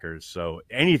the Packers, so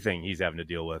anything he's having to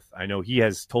deal with. I know he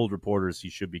has told reporters he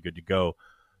should be good to go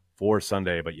for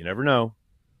Sunday, but you never know.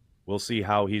 We'll see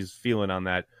how he's feeling on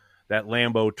that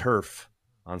Lambeau turf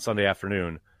on Sunday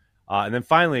afternoon. And then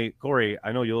finally, Corey,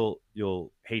 I know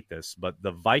you'll hate this, but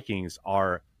the Vikings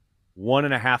are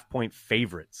 1.5-point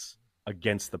favorites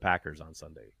against the Packers on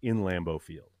Sunday in Lambeau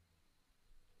Field.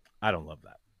 I don't love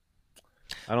that.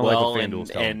 I don't like what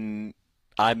FanDuel's telling. And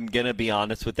I'm going to be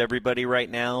honest with everybody right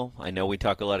now. I know we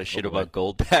talk a lot of shit about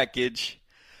gold package.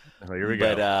 Oh, here we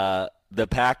go. But the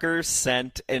Packers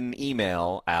sent an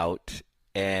email out,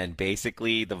 and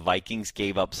basically the Vikings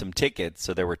gave up some tickets,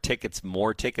 so there were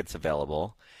more tickets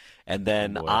available. And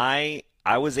then I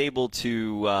was able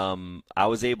to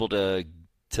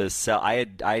sell. I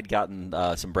had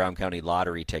gotten some Brown County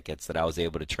lottery tickets that I was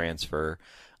able to transfer,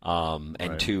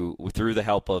 through the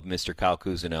help of Mr. Kyle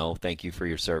Cousineau. Thank you for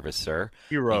your service, sir.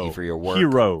 Hero. Thank you for your work.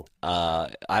 Hero.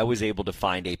 I was able to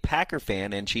find a Packer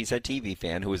fan and Cheesehead TV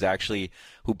fan who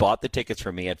bought the tickets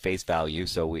from me at face value.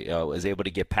 So we was able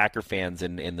to get Packer fans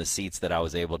in the seats that I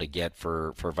was able to get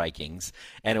for Vikings,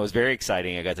 and it was very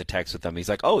exciting. I got to text with him. He's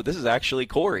like, "Oh, this is actually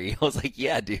Corey." I was like,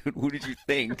 "Yeah, dude. Who did you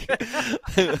think?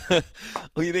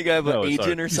 Who you think I have an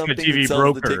agent or something that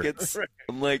sells the tickets?"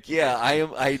 I'm like, "Yeah, I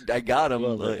am. I got him,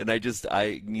 and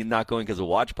I'm not going because of a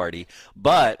watch party,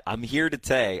 but I'm here to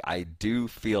say I do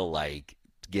feel like,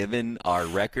 given our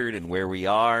record and where we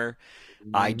are."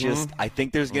 I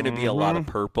think there's going to be a lot of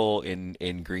purple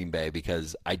in Green Bay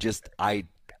because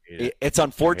it's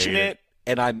unfortunate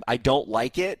and I don't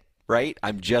like it, right?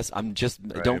 I'm just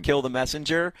right. Don't kill the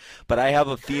messenger, but I have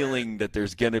a feeling that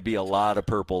there's going to be a lot of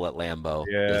purple at Lambeau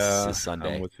this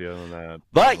Sunday. I'm with you on that.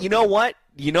 But you know what?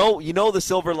 You know the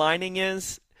silver lining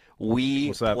is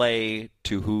we play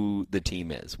to who the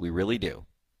team is. We really do.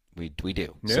 We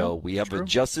do. Yeah, so we have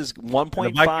just as 1.5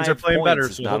 the Vikings are playing points better,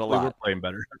 is so not a lot. We're playing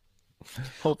better.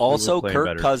 Also,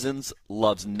 Kirk Cousins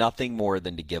loves nothing more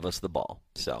than to give us the ball.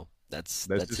 So that's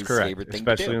his correct, favorite thing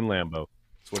especially to do. in Lambeau.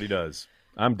 That's what he does.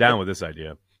 I'm down with this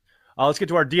idea. Let's get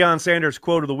to our Deion Sanders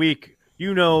quote of the week.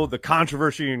 You know, the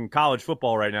controversy in college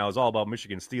football right now is all about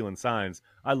Michigan stealing signs.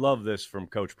 I love this from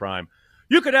Coach Prime.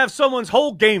 You could have someone's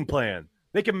whole game plan.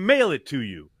 They can mail it to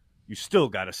you. You still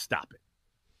got to stop it.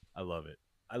 I love it.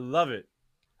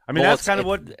 I mean, that's kind of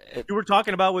what you were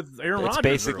talking about with Aaron Rodgers. It's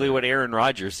basically what Aaron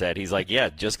Rodgers said. He's like, yeah,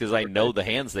 just because I know the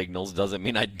hand signals doesn't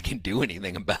mean I can do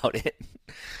anything about it.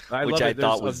 Which I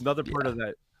thought was another part of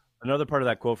that. Another part of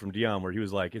that quote from Deion where he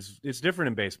was like, it's different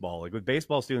in baseball. Like with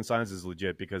baseball, stealing signs is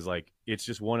legit because like it's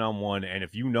just one-on-one, and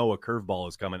if you know a curveball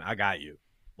is coming, I got you.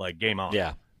 Like game on.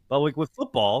 Yeah. But like with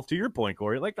football, to your point,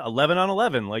 Corey, like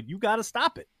 11-on-11, like you got to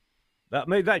stop it.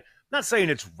 Not saying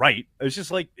it's right. It's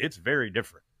just like it's very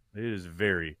different. It is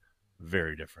very,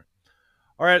 very different.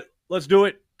 All right, let's do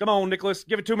it. Come on, Nicholas,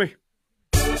 give it to me.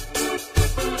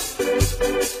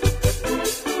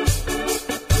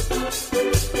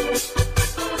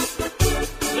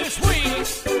 This week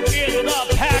in the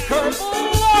Packer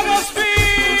blogosphere.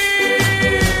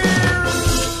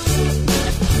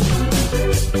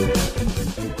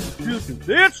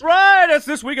 That's right. It's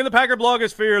This Week in the Packer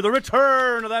blogosphere, the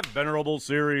return of that venerable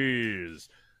series.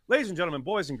 Ladies and gentlemen,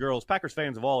 boys and girls, Packers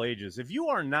fans of all ages, if you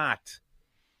are not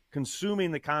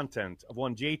consuming the content of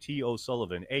one JT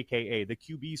O'Sullivan, a.k.a. the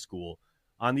QB School,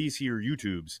 on these here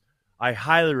YouTubes, I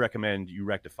highly recommend you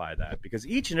rectify that, because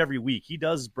each and every week he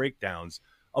does breakdowns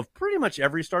of pretty much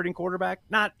every starting quarterback.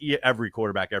 Not every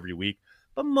quarterback every week,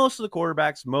 but most of the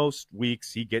quarterbacks, most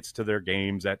weeks, he gets to their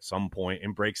games at some point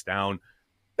and breaks down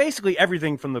basically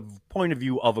everything from the point of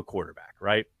view of a quarterback,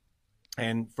 right?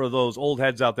 And for those old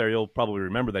heads out there, you'll probably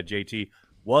remember that JT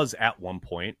was at one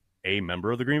point a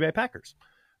member of the Green Bay Packers.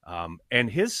 And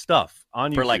his stuff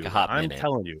on YouTube, for like a hot minute. I'm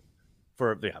telling you,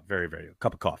 for very, very a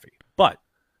cup of coffee. But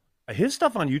his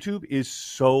stuff on YouTube is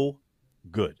so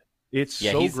good. It's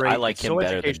so great. I like him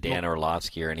better than educational. Dan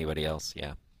Orlovsky or anybody else.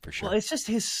 Yeah, for sure. Well, it's just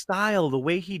his style, the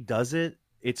way he does it.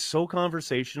 It's so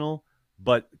conversational,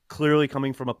 but clearly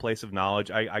coming from a place of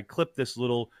knowledge. I clipped this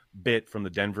little bit from the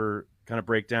Denver kind of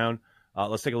breakdown.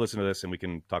 Let's take a listen to this, and we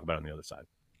can talk about it on the other side.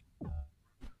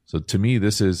 So to me,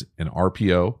 this is an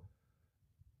RPO.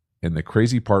 And the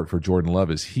crazy part for Jordan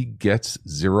Love is he gets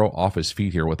zero off his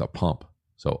feet here with a pump.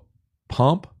 So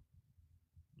pump,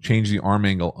 change the arm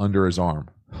angle under his arm.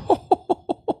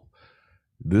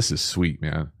 This is sweet,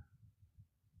 man.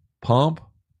 Pump,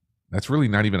 that's really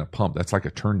not even a pump. That's like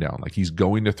a turn down. Like he's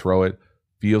going to throw it,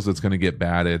 feels it's going to get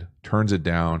batted, turns it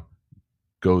down,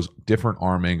 goes different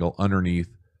arm angle underneath,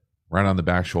 right on the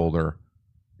back shoulder,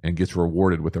 and gets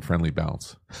rewarded with a friendly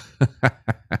bounce.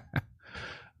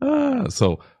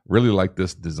 So really like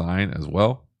this design as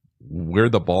well. Where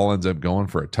the ball ends up going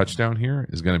for a touchdown here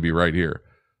is going to be right here.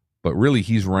 But really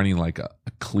he's running like a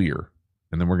clear.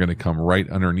 And then we're going to come right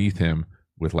underneath him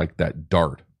with like that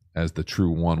dart as the true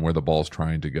one where the ball's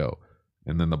trying to go.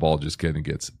 And then the ball just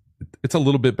gets, it's a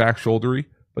little bit back shouldery,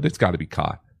 but it's got to be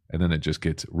caught. And then it just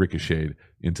gets ricocheted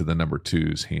into the number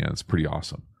 2's hands. Pretty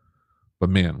awesome. But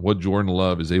man, what Jordan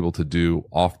Love is able to do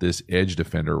off this edge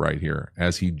defender right here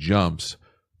as he jumps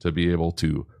to be able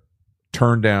to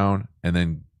turn down and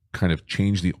then kind of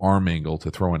change the arm angle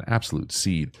to throw an absolute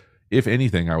seed. If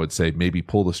anything, I would say maybe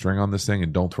pull the string on this thing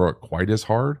and don't throw it quite as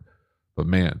hard. But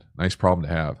man, nice problem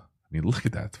to have. I mean, look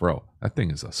at that throw. That thing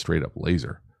is a straight up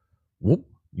laser. Whoop.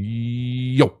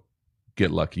 Yo. Get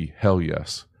lucky. Hell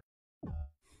yes.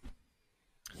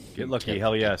 Get lucky.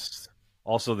 Hell yes.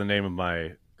 Also the name of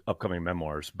my upcoming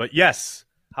memoirs. But yes,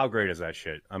 how great is that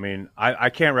shit? I mean, I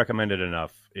can't recommend it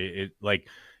enough.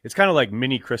 It's kind of like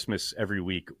mini Christmas every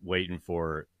week waiting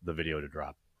for the video to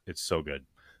drop. It's so good.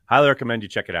 Highly recommend you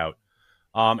check it out.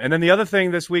 And then the other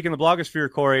thing this week in the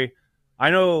blogosphere, Corey, I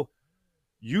know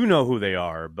you know who they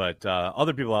are, but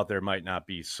other people out there might not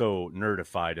be so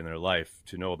nerdified in their life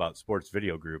to know about Sports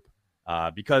Video Group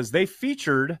because they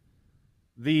featured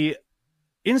the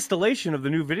installation of the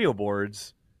new video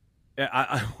boards.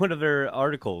 One of their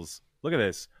articles. Look at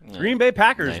this. Green Bay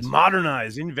Packers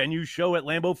modernized in-venue show at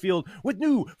Lambeau Field with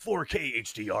new 4K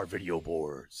HDR video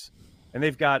boards. And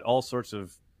they've got all sorts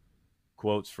of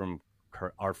quotes from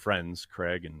our friends,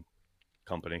 Craig and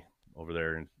company over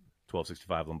there in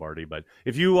 1265 Lombardi. But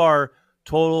if you are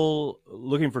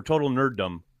looking for total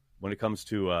nerddom when it comes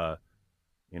to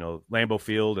Lambeau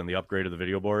Field and the upgrade of the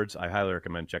video boards, I highly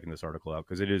recommend checking this article out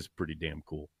because it is pretty damn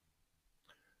cool.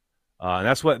 And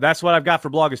that's what I've got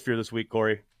for blogosphere this week,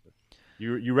 Corey.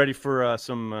 You ready for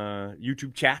some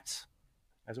YouTube chats,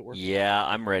 as it were? Yeah,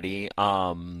 I'm ready.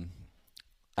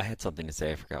 I had something to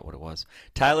say. I forgot what it was.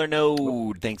 Tyler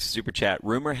Node, thanks for Super Chat.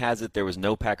 Rumor has it there was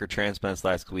no Packer transplants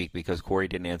last week because Corey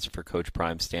didn't answer for Coach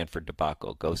Prime's Stanford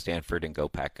debacle. Go Stanford and go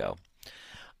Pack go.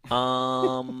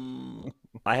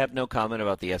 I have no comment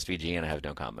about the SVG, and I have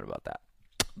no comment about that.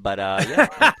 But,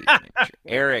 yeah.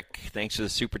 Eric, thanks for the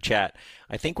Super Chat.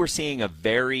 I think we're seeing a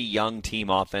very young team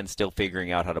offense still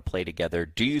figuring out how to play together.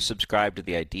 Do you subscribe to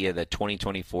the idea that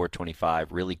 2024-25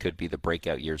 really could be the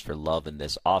breakout years for Love in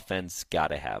this offense?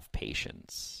 Gotta have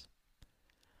patience.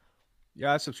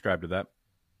 Yeah, I subscribe to that.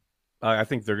 I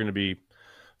think they're going to be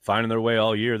finding their way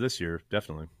all year this year,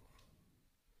 definitely.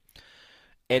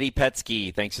 Eddie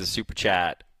Petsky, thanks for the Super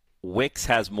Chat. Wicks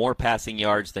has more passing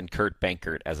yards than Kurt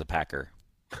Bankert as a Packer.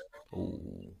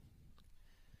 Ooh.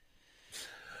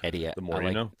 Eddie, the more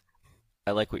you know.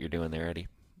 I like what you're doing there, Eddie.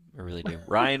 I really do.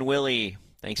 Ryan Willie,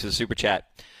 thanks for the Super Chat.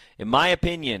 In my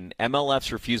opinion,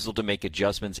 MLF's refusal to make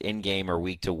adjustments in-game or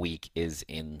week-to-week is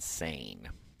insane.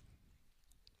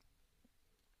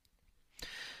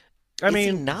 Is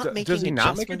he not making does he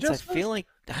not make adjustments?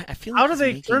 adjustments? I feel like How do he's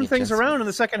they making turn things adjustments. around in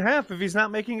the second half if he's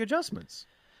not making adjustments?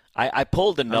 I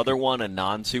pulled another one, a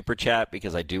non-super chat,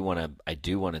 because I do want to,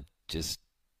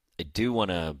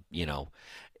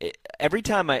 every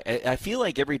time I feel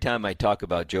like every time I talk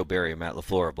about Joe Barry and Matt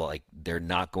LaFleur, but like they're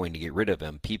not going to get rid of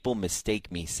him, people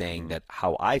mistake me saying that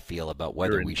how I feel about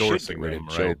whether we should get rid of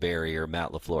Joe Barry or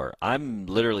Matt LaFleur. I'm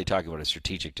literally talking about a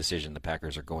strategic decision the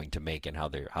Packers are going to make and how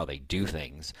they do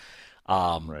things.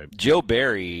 Joe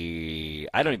Barry,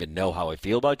 I don't even know how I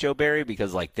feel about Joe Barry,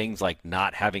 because like things like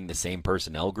not having the same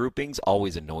personnel groupings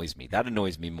always annoys me. That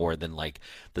annoys me more than like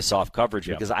the soft coverage,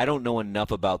 because I don't know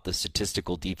enough about the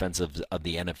statistical defense of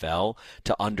the NFL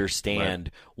to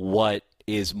understand what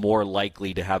is more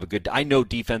likely to have a good. I know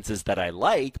defenses that I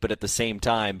like, but at the same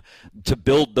time, to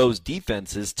build those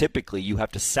defenses, typically you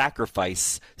have to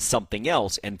sacrifice something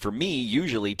else. And for me,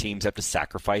 usually teams have to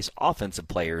sacrifice offensive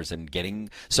players and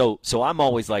getting. So I'm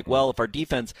always like, well, if our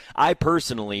defense, I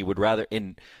personally would rather,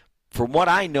 from what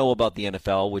I know about the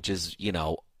NFL, which is,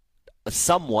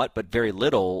 somewhat, but very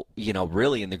little,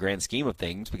 really in the grand scheme of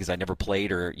things, because I never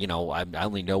played or, I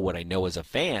only know what I know as a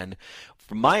fan.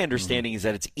 From my understanding is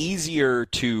that it's easier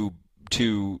to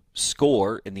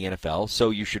score in the NFL, so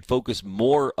you should focus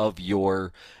more of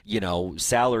your,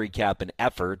 salary cap and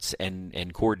efforts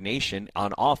and coordination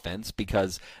on offense,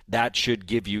 because that should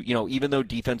give you, even though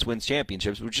defense wins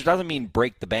championships, which doesn't mean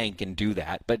break the bank and do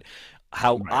that, but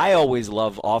I always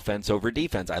love offense over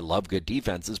defense. I love good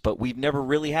defenses, but we've never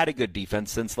really had a good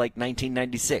defense since like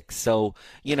 1996. So,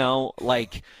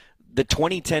 the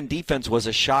 2010 defense was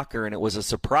a shocker and it was a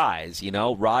surprise.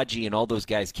 Raji and all those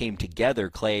guys came together,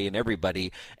 Clay and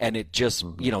everybody, and it just,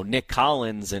 Nick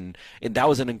Collins, and that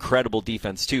was an incredible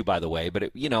defense too, by the way.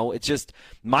 But it's just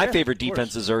my favorite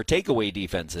defenses are takeaway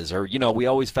defenses, or we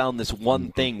always found this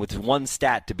one thing with one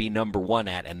stat to be number one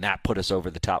at, and that put us over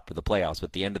the top for the playoffs. But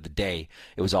at the end of the day,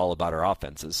 it was all about our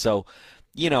offenses. So,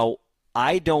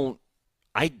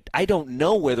 I don't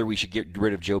know whether we should get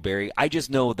rid of Joe Barry. I just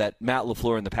know that Matt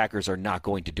LaFleur and the Packers are not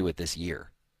going to do it this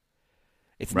year.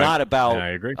 It's not about. Yeah, I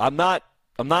agree. I'm not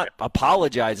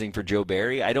apologizing for Joe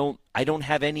Barry. I don't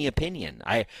have any opinion.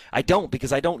 I don't,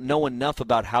 because I don't know enough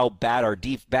about how bad or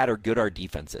good our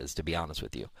defense is, to be honest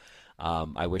with you.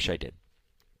 I wish I did.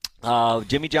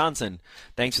 Jimmy Johnson,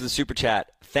 thanks for the super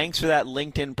chat. Thanks for that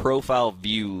LinkedIn profile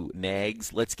view,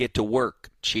 Nags. Let's get to work.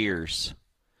 Cheers.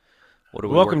 What are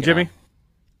we welcome, working Jimmy. On?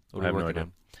 What I are we have no working idea.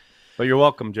 on? But you're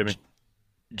welcome, Jimmy.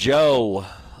 Joe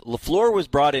LaFleur was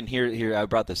brought in here. Here, I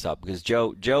brought this up because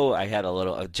Joe, I had a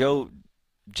little I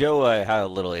had a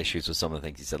little issues with some of the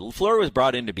things he said. LaFleur was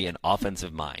brought in to be an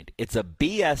offensive mind. It's a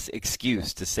BS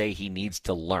excuse to say he needs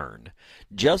to learn.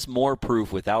 Just more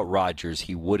proof without Rodgers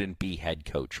he wouldn't be head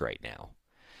coach right now.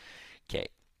 Okay.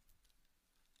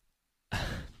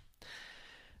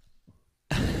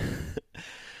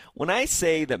 When I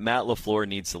say that Matt LaFleur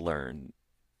needs to learn,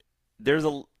 there's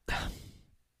a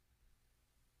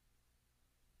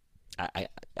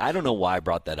I don't know why I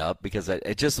brought that up, because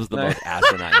it just was the most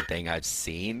asinine thing I've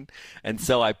seen. And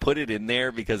so I put it in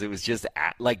there because it was just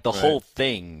like the whole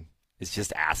thing is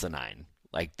just asinine.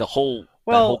 Like the whole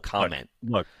comment.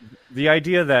 Look, the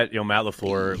idea that Matt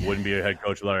LaFleur wouldn't be a head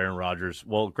coach without Aaron Rodgers,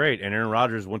 well, great. And Aaron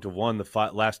Rodgers wouldn't have won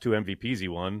the last two MVPs he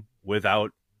won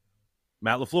without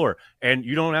Matt LaFleur. And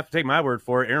you don't have to take my word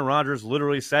for it. Aaron Rodgers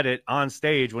literally said it on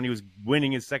stage when he was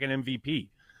winning his second MVP.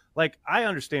 Like, I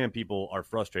understand people are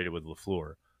frustrated with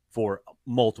LaFleur for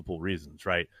multiple reasons,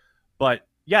 right? But,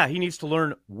 yeah, he needs to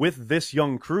learn with this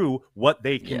young crew what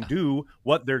they can do,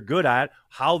 what they're good at,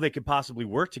 how they could possibly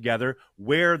work together,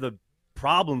 where the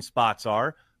problem spots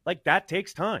are. Like, that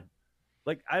takes time.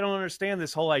 Like, I don't understand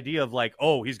this whole idea of like,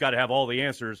 oh, he's got to have all the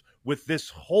answers with this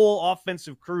whole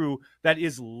offensive crew that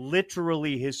is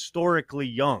literally historically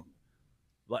young.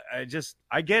 Like,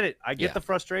 I get it. I get the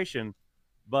frustration.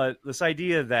 But this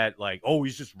idea that like, oh,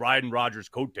 he's just riding Rodgers'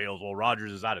 coattails while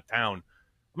Rodgers is out of town.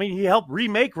 I mean, he helped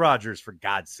remake Rodgers, for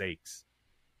God's sakes.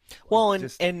 Well, I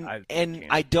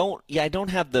don't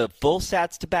have the full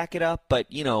stats to back it up, but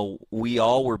we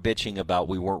all were bitching about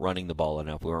we weren't running the ball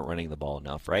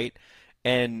enough, right?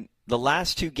 And the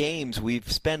last two games, we've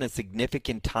spent a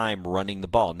significant time running the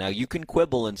ball. Now, you can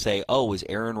quibble and say, oh, is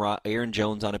Aaron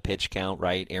Jones on a pitch count,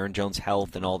 right? Aaron Jones'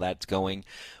 health and all that's going.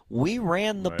 We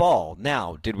ran the ball.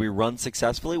 Now, did we run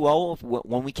successfully? Well,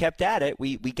 when we kept at it,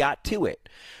 we got to it.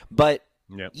 But,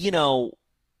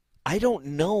 I don't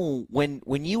know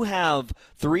when you have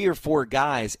 3 or 4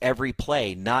 guys every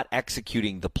play not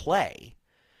executing the play.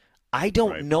 I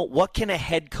don't know, what can a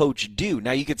head coach do?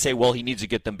 Now you could say, well, he needs to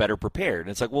get them better prepared. And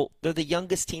it's like, well, they're the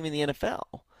youngest team in the NFL.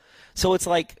 So it's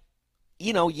like,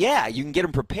 yeah, you can get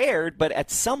them prepared, but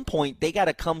at some point they got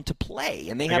to come to play,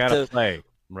 and they have to play.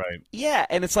 Right. Yeah,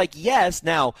 and it's like, yes,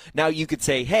 now you could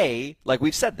say, hey, like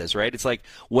we've said this, right? It's like,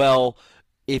 well,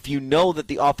 if you know that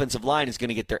the offensive line is going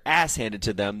to get their ass handed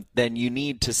to them, then you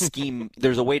need to scheme.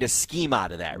 There's a way to scheme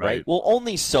out of that, right? Well,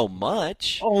 only so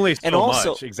much. Only so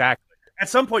much, exactly. At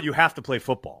some point, you have to play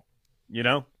football, you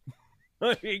know?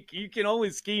 You can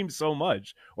only scheme so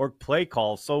much or play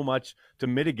call so much to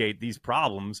mitigate these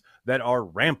problems that are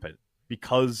rampant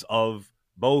because of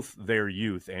both their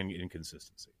youth and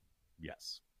inconsistency.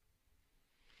 Yes.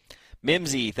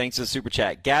 Mimsy, thanks for the super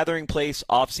chat. Gathering place,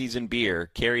 off-season beer.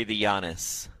 Carry the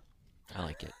Giannis. I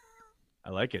like it.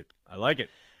 I like it. I like it.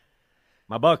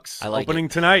 My Bucks. I like opening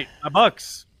it. Tonight. My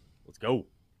Bucks. Let's go.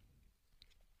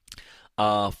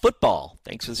 Football.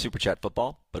 Thanks for the super chat,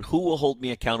 football. But who will hold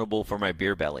me accountable for my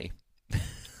beer belly?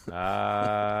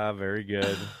 Very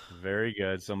good. Very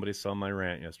good. Somebody saw my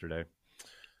rant yesterday.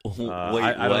 Wait,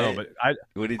 I don't know,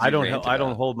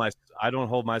 but I don't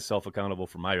hold myself accountable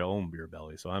for my own beer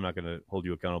belly, so I'm not going to hold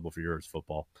you accountable for yours,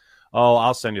 football. Oh,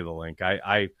 I'll send you the link.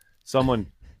 Someone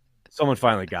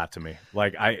finally got to me.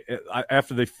 Like I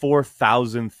after the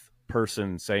 4,000th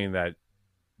person saying that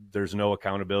there's no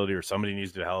accountability or somebody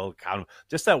needs to be held accountable.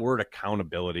 Just that word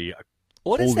accountability.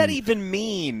 What does that even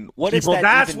mean? That's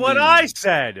what I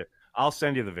said. I'll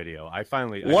send you the video.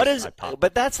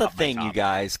 But that's the thing, you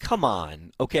guys. Come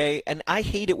on, okay? And I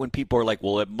hate it when people are like,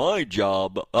 well, at my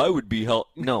job, I would be held.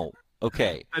 No,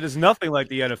 okay. That is nothing like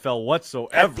the NFL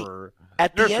whatsoever.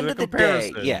 At the end of the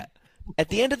day, yeah. At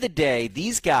the end of the day,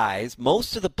 these guys,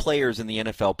 most of the players in the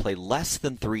NFL play less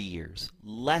than 3 years.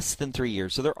 Less than 3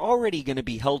 years. So they're already going to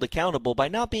be held accountable by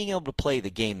not being able to play the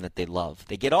game that they love.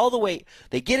 They get all the way,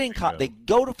 they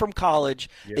go from college,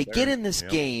 they get in this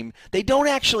game. They don't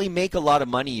actually make a lot of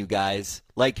money, you guys.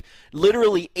 Like,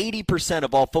 literally 80%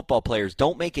 of all football players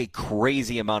don't make a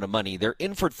crazy amount of money. They're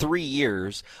in for 3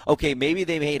 years. Okay, maybe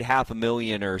they made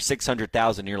 $500,000 or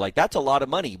 $600,000. You're like, that's a lot of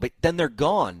money. But then they're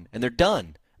gone, and they're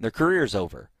done. Their career's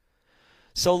over.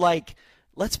 So, like,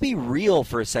 let's be real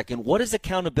for a second. What does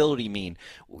accountability mean?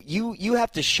 You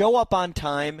have to show up on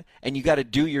time, and you got to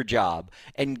do your job.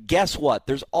 And guess what?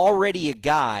 There's already a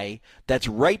guy that's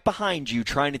right behind you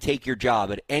trying to take your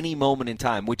job at any moment in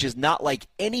time, which is not like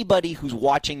anybody who's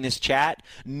watching this chat.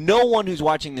 No one who's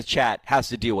watching this chat has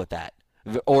to deal with that.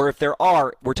 Or if there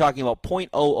are, we're talking about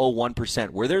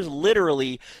 0.001%, where there's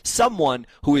literally someone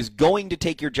who is going to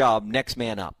take your job next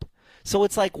man up. So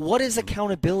it's like, what does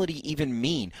accountability even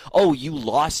mean? Oh, you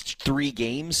lost 3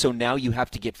 games, so now you have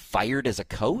to get fired as a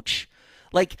coach?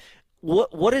 Like,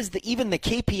 what is even the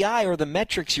KPI or the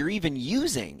metrics you're even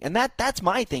using? And that's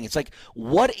my thing. It's like,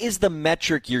 what is the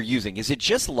metric you're using? Is it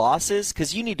just losses?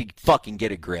 Because you need to fucking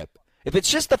get a grip. If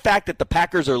it's just the fact that the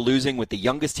Packers are losing with the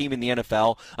youngest team in the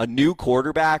NFL, a new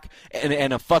quarterback,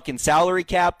 and a fucking salary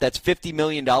cap that's $50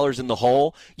 million in the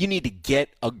hole, you need to get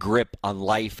a grip on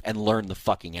life and learn the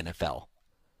fucking NFL.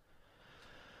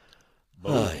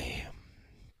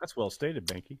 That's well stated,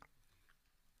 Banky.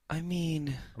 I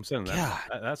mean, I'm saying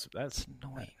that's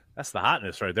annoying. That's the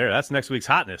hotness right there. That's next week's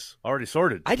hotness. Already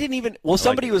sorted. I didn't even – well,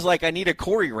 somebody was like, I need a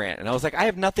Corey rant. And I was like, I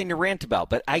have nothing to rant about.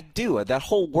 But I do. That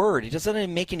whole word, it doesn't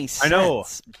even make any sense. I know.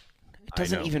 It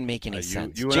doesn't even make any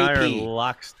sense. You and I are in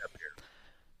lockstep here.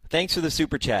 Thanks for the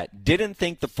super chat. Didn't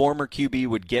think the former QB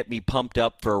would get me pumped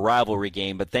up for a rivalry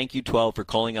game, but thank you, 12, for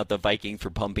calling out the Vikings for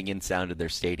pumping in sound to their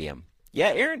stadium.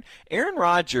 Yeah, Aaron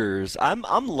Rodgers, I'm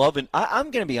loving.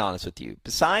 I'm going to be honest with you.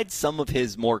 Besides some of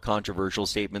his more controversial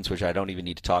statements, which I don't even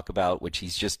need to talk about, which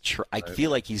he's just, I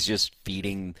feel like he's just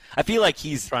feeding. I feel like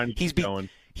he's going.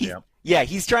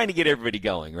 He's trying to get everybody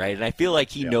going, right? And I feel like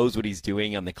he knows what he's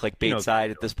doing on the clickbait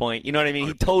side at this point. You know what I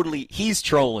mean? He's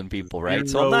trolling people, right?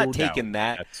 So I'm not taking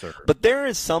that. But there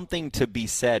is something to be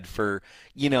said for,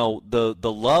 the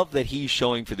love that he's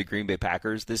showing for the Green Bay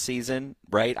Packers this season,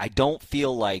 right? I don't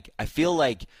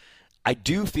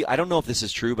know if this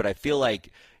is true, but I feel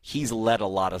like he's let a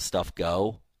lot of stuff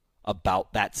go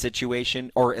about that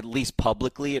situation, or at least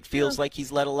publicly it feels like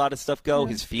he's let a lot of stuff go,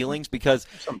 his feelings, because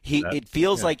it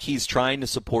feels like he's trying to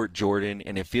support Jordan,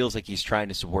 and it feels like he's trying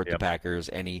to support the Packers,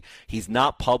 and he's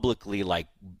not publicly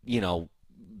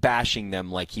bashing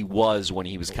them like he was when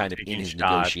he was kind of in his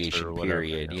negotiation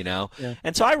period,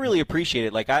 And so I really appreciate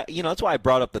it. Like that's why I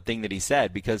brought up the thing that he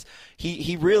said, because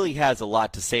he really has a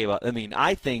lot to say about. I mean,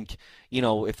 I think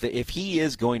if he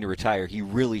is going to retire, he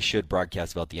really should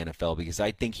broadcast about the NFL, because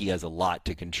I think he has a lot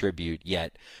to contribute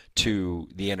yet to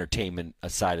the entertainment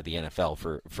side of the NFL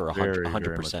for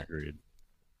 100%. Agreed.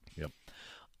 Yep.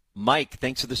 Mike,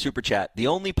 thanks for the super chat. The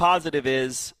only positive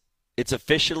is it's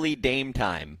officially Dame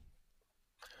time.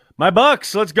 My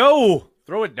Bucks, let's go.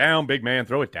 Throw it down, big man.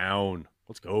 Throw it down.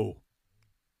 Let's go.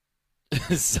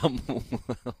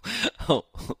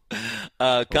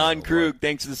 Con Krug,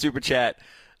 thanks for the super chat.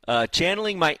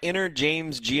 Channeling my inner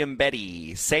James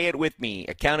Giambetti. Say it with me.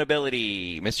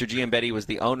 Accountability. Mr. Giambetti was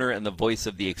the owner and the voice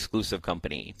of the exclusive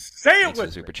company. Say it thanks with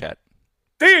for the super chat.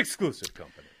 The exclusive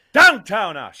company.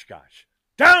 Downtown Oshkosh.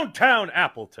 Downtown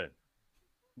Appleton.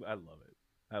 I love it.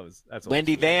 That's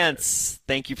Wendy Vance,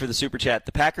 thank you for the super chat.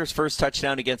 The Packers' first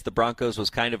touchdown against the Broncos was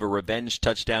kind of a revenge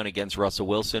touchdown against Russell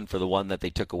Wilson for the one that they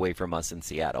took away from us in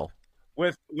Seattle.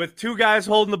 With two guys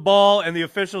holding the ball and the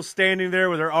officials standing there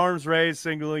with their arms raised,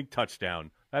 signaling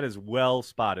touchdown. That is well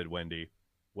spotted, Wendy.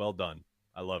 Well done.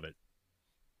 I love it.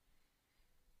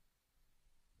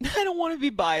 I don't want to be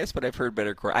biased, but I've heard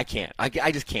better. I can't. I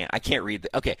just can't. I can't read.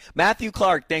 Okay, Matthew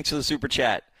Clark, thanks for the super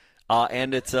chat.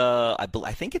 And it's I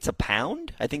think it's a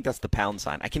pound. I think that's the pound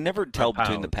sign. I can never tell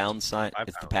between the pound sign.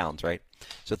 It's the pounds, right?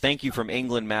 So thank you from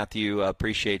England, Matthew.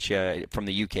 Appreciate you from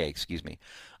the UK. Excuse me.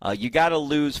 You got to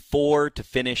lose 4 to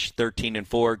finish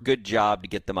 13-4. Good job to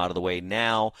get them out of the way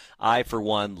now. I, for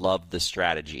one, love the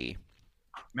strategy.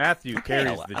 Matthew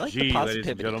carries the G, ladies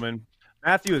and gentlemen.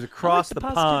 Matthew is across the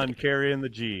pond carrying the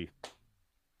G.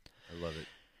 I love it.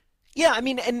 Yeah, I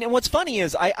mean, and what's funny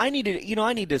is I need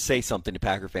to say something to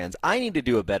Packer fans. I need to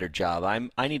do a better job.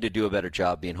 I need to do a better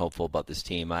job being hopeful about this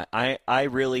team. I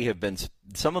really have been,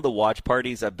 some of the watch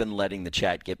parties, I've been letting the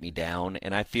chat get me down,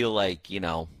 and I feel like,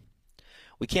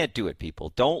 we can't do it,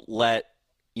 people. Don't let,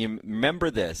 remember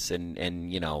this, and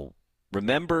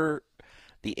remember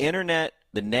the internet,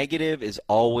 the negative is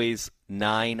always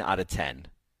 9 out of 10,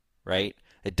 right?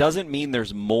 It doesn't mean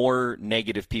there's more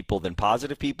negative people than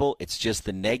positive people. It's just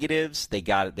the negatives. They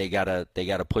got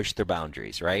to push their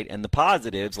boundaries, right? And the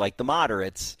positives, like the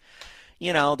moderates,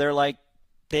 they're like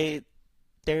they're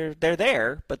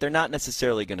there, but they're not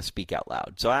necessarily going to speak out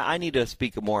loud. So I need to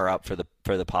speak more up for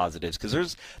the positives,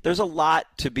 because there's a lot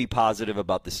to be positive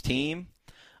about this team.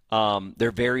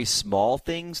 They're very small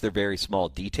things. They're very small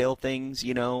detail things,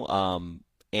 and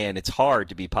it's hard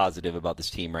to be positive about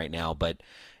this team right now. But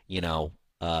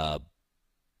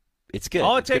it's good.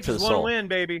 All it takes is one win,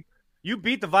 baby. You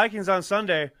beat the Vikings on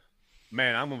Sunday,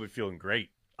 man. I'm gonna be feeling great.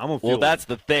 Well, that's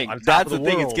the thing. That's the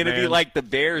thing. It's gonna be like the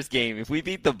Bears game. If we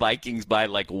beat the Vikings by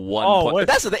like 1 point,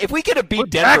 that's the thing. If we could have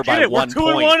beat Denver by 1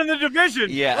 point, we're 2-1 in the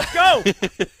division. Yeah, let's go.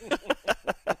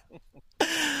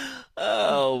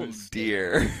 Oh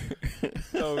dear.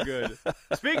 So good.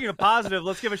 Speaking of positive,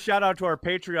 let's give a shout out to our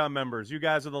Patreon members. You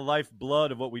guys are the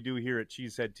lifeblood of what we do here at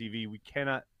Cheesehead TV. We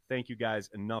cannot thank you guys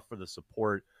enough for the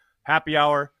support. Happy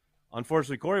hour.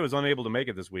 Unfortunately, Corey was unable to make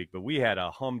it this week, but we had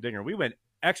a humdinger. We went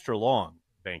extra long,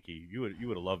 Banky. You would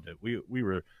have loved it. We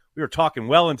were talking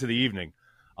well into the evening.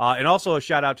 And also a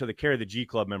shout out to the Carry the G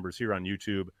Club members here on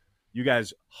YouTube. You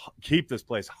guys keep this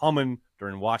place humming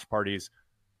during watch parties.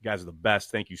 You guys are the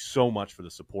best. Thank you so much for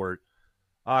the support.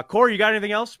 Corey, you got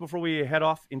anything else before we head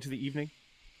off into the evening?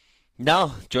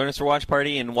 No, join us for watch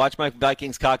party and watch my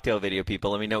Vikings cocktail video, people.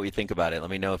 Let me know what you think about it.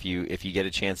 Let me know if you get a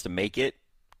chance to make it.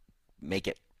 Make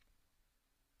it.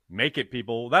 Make it,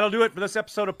 people. That'll do it for this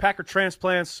episode of Packer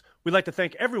Transplants. We'd like to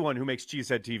thank everyone who makes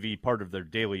Cheesehead TV part of their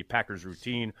daily Packers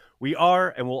routine. We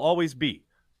are and will always be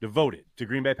devoted to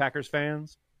Green Bay Packers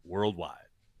fans worldwide.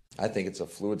 I think it's a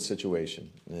fluid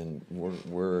situation, and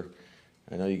we're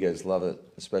I know you guys love it,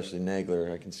 especially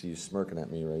Nagler. I can see you smirking at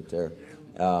me right there.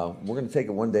 We're going to take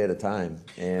it one day at a time,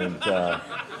 and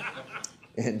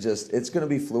just it's going to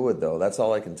be fluid, though. That's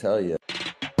all I can tell you.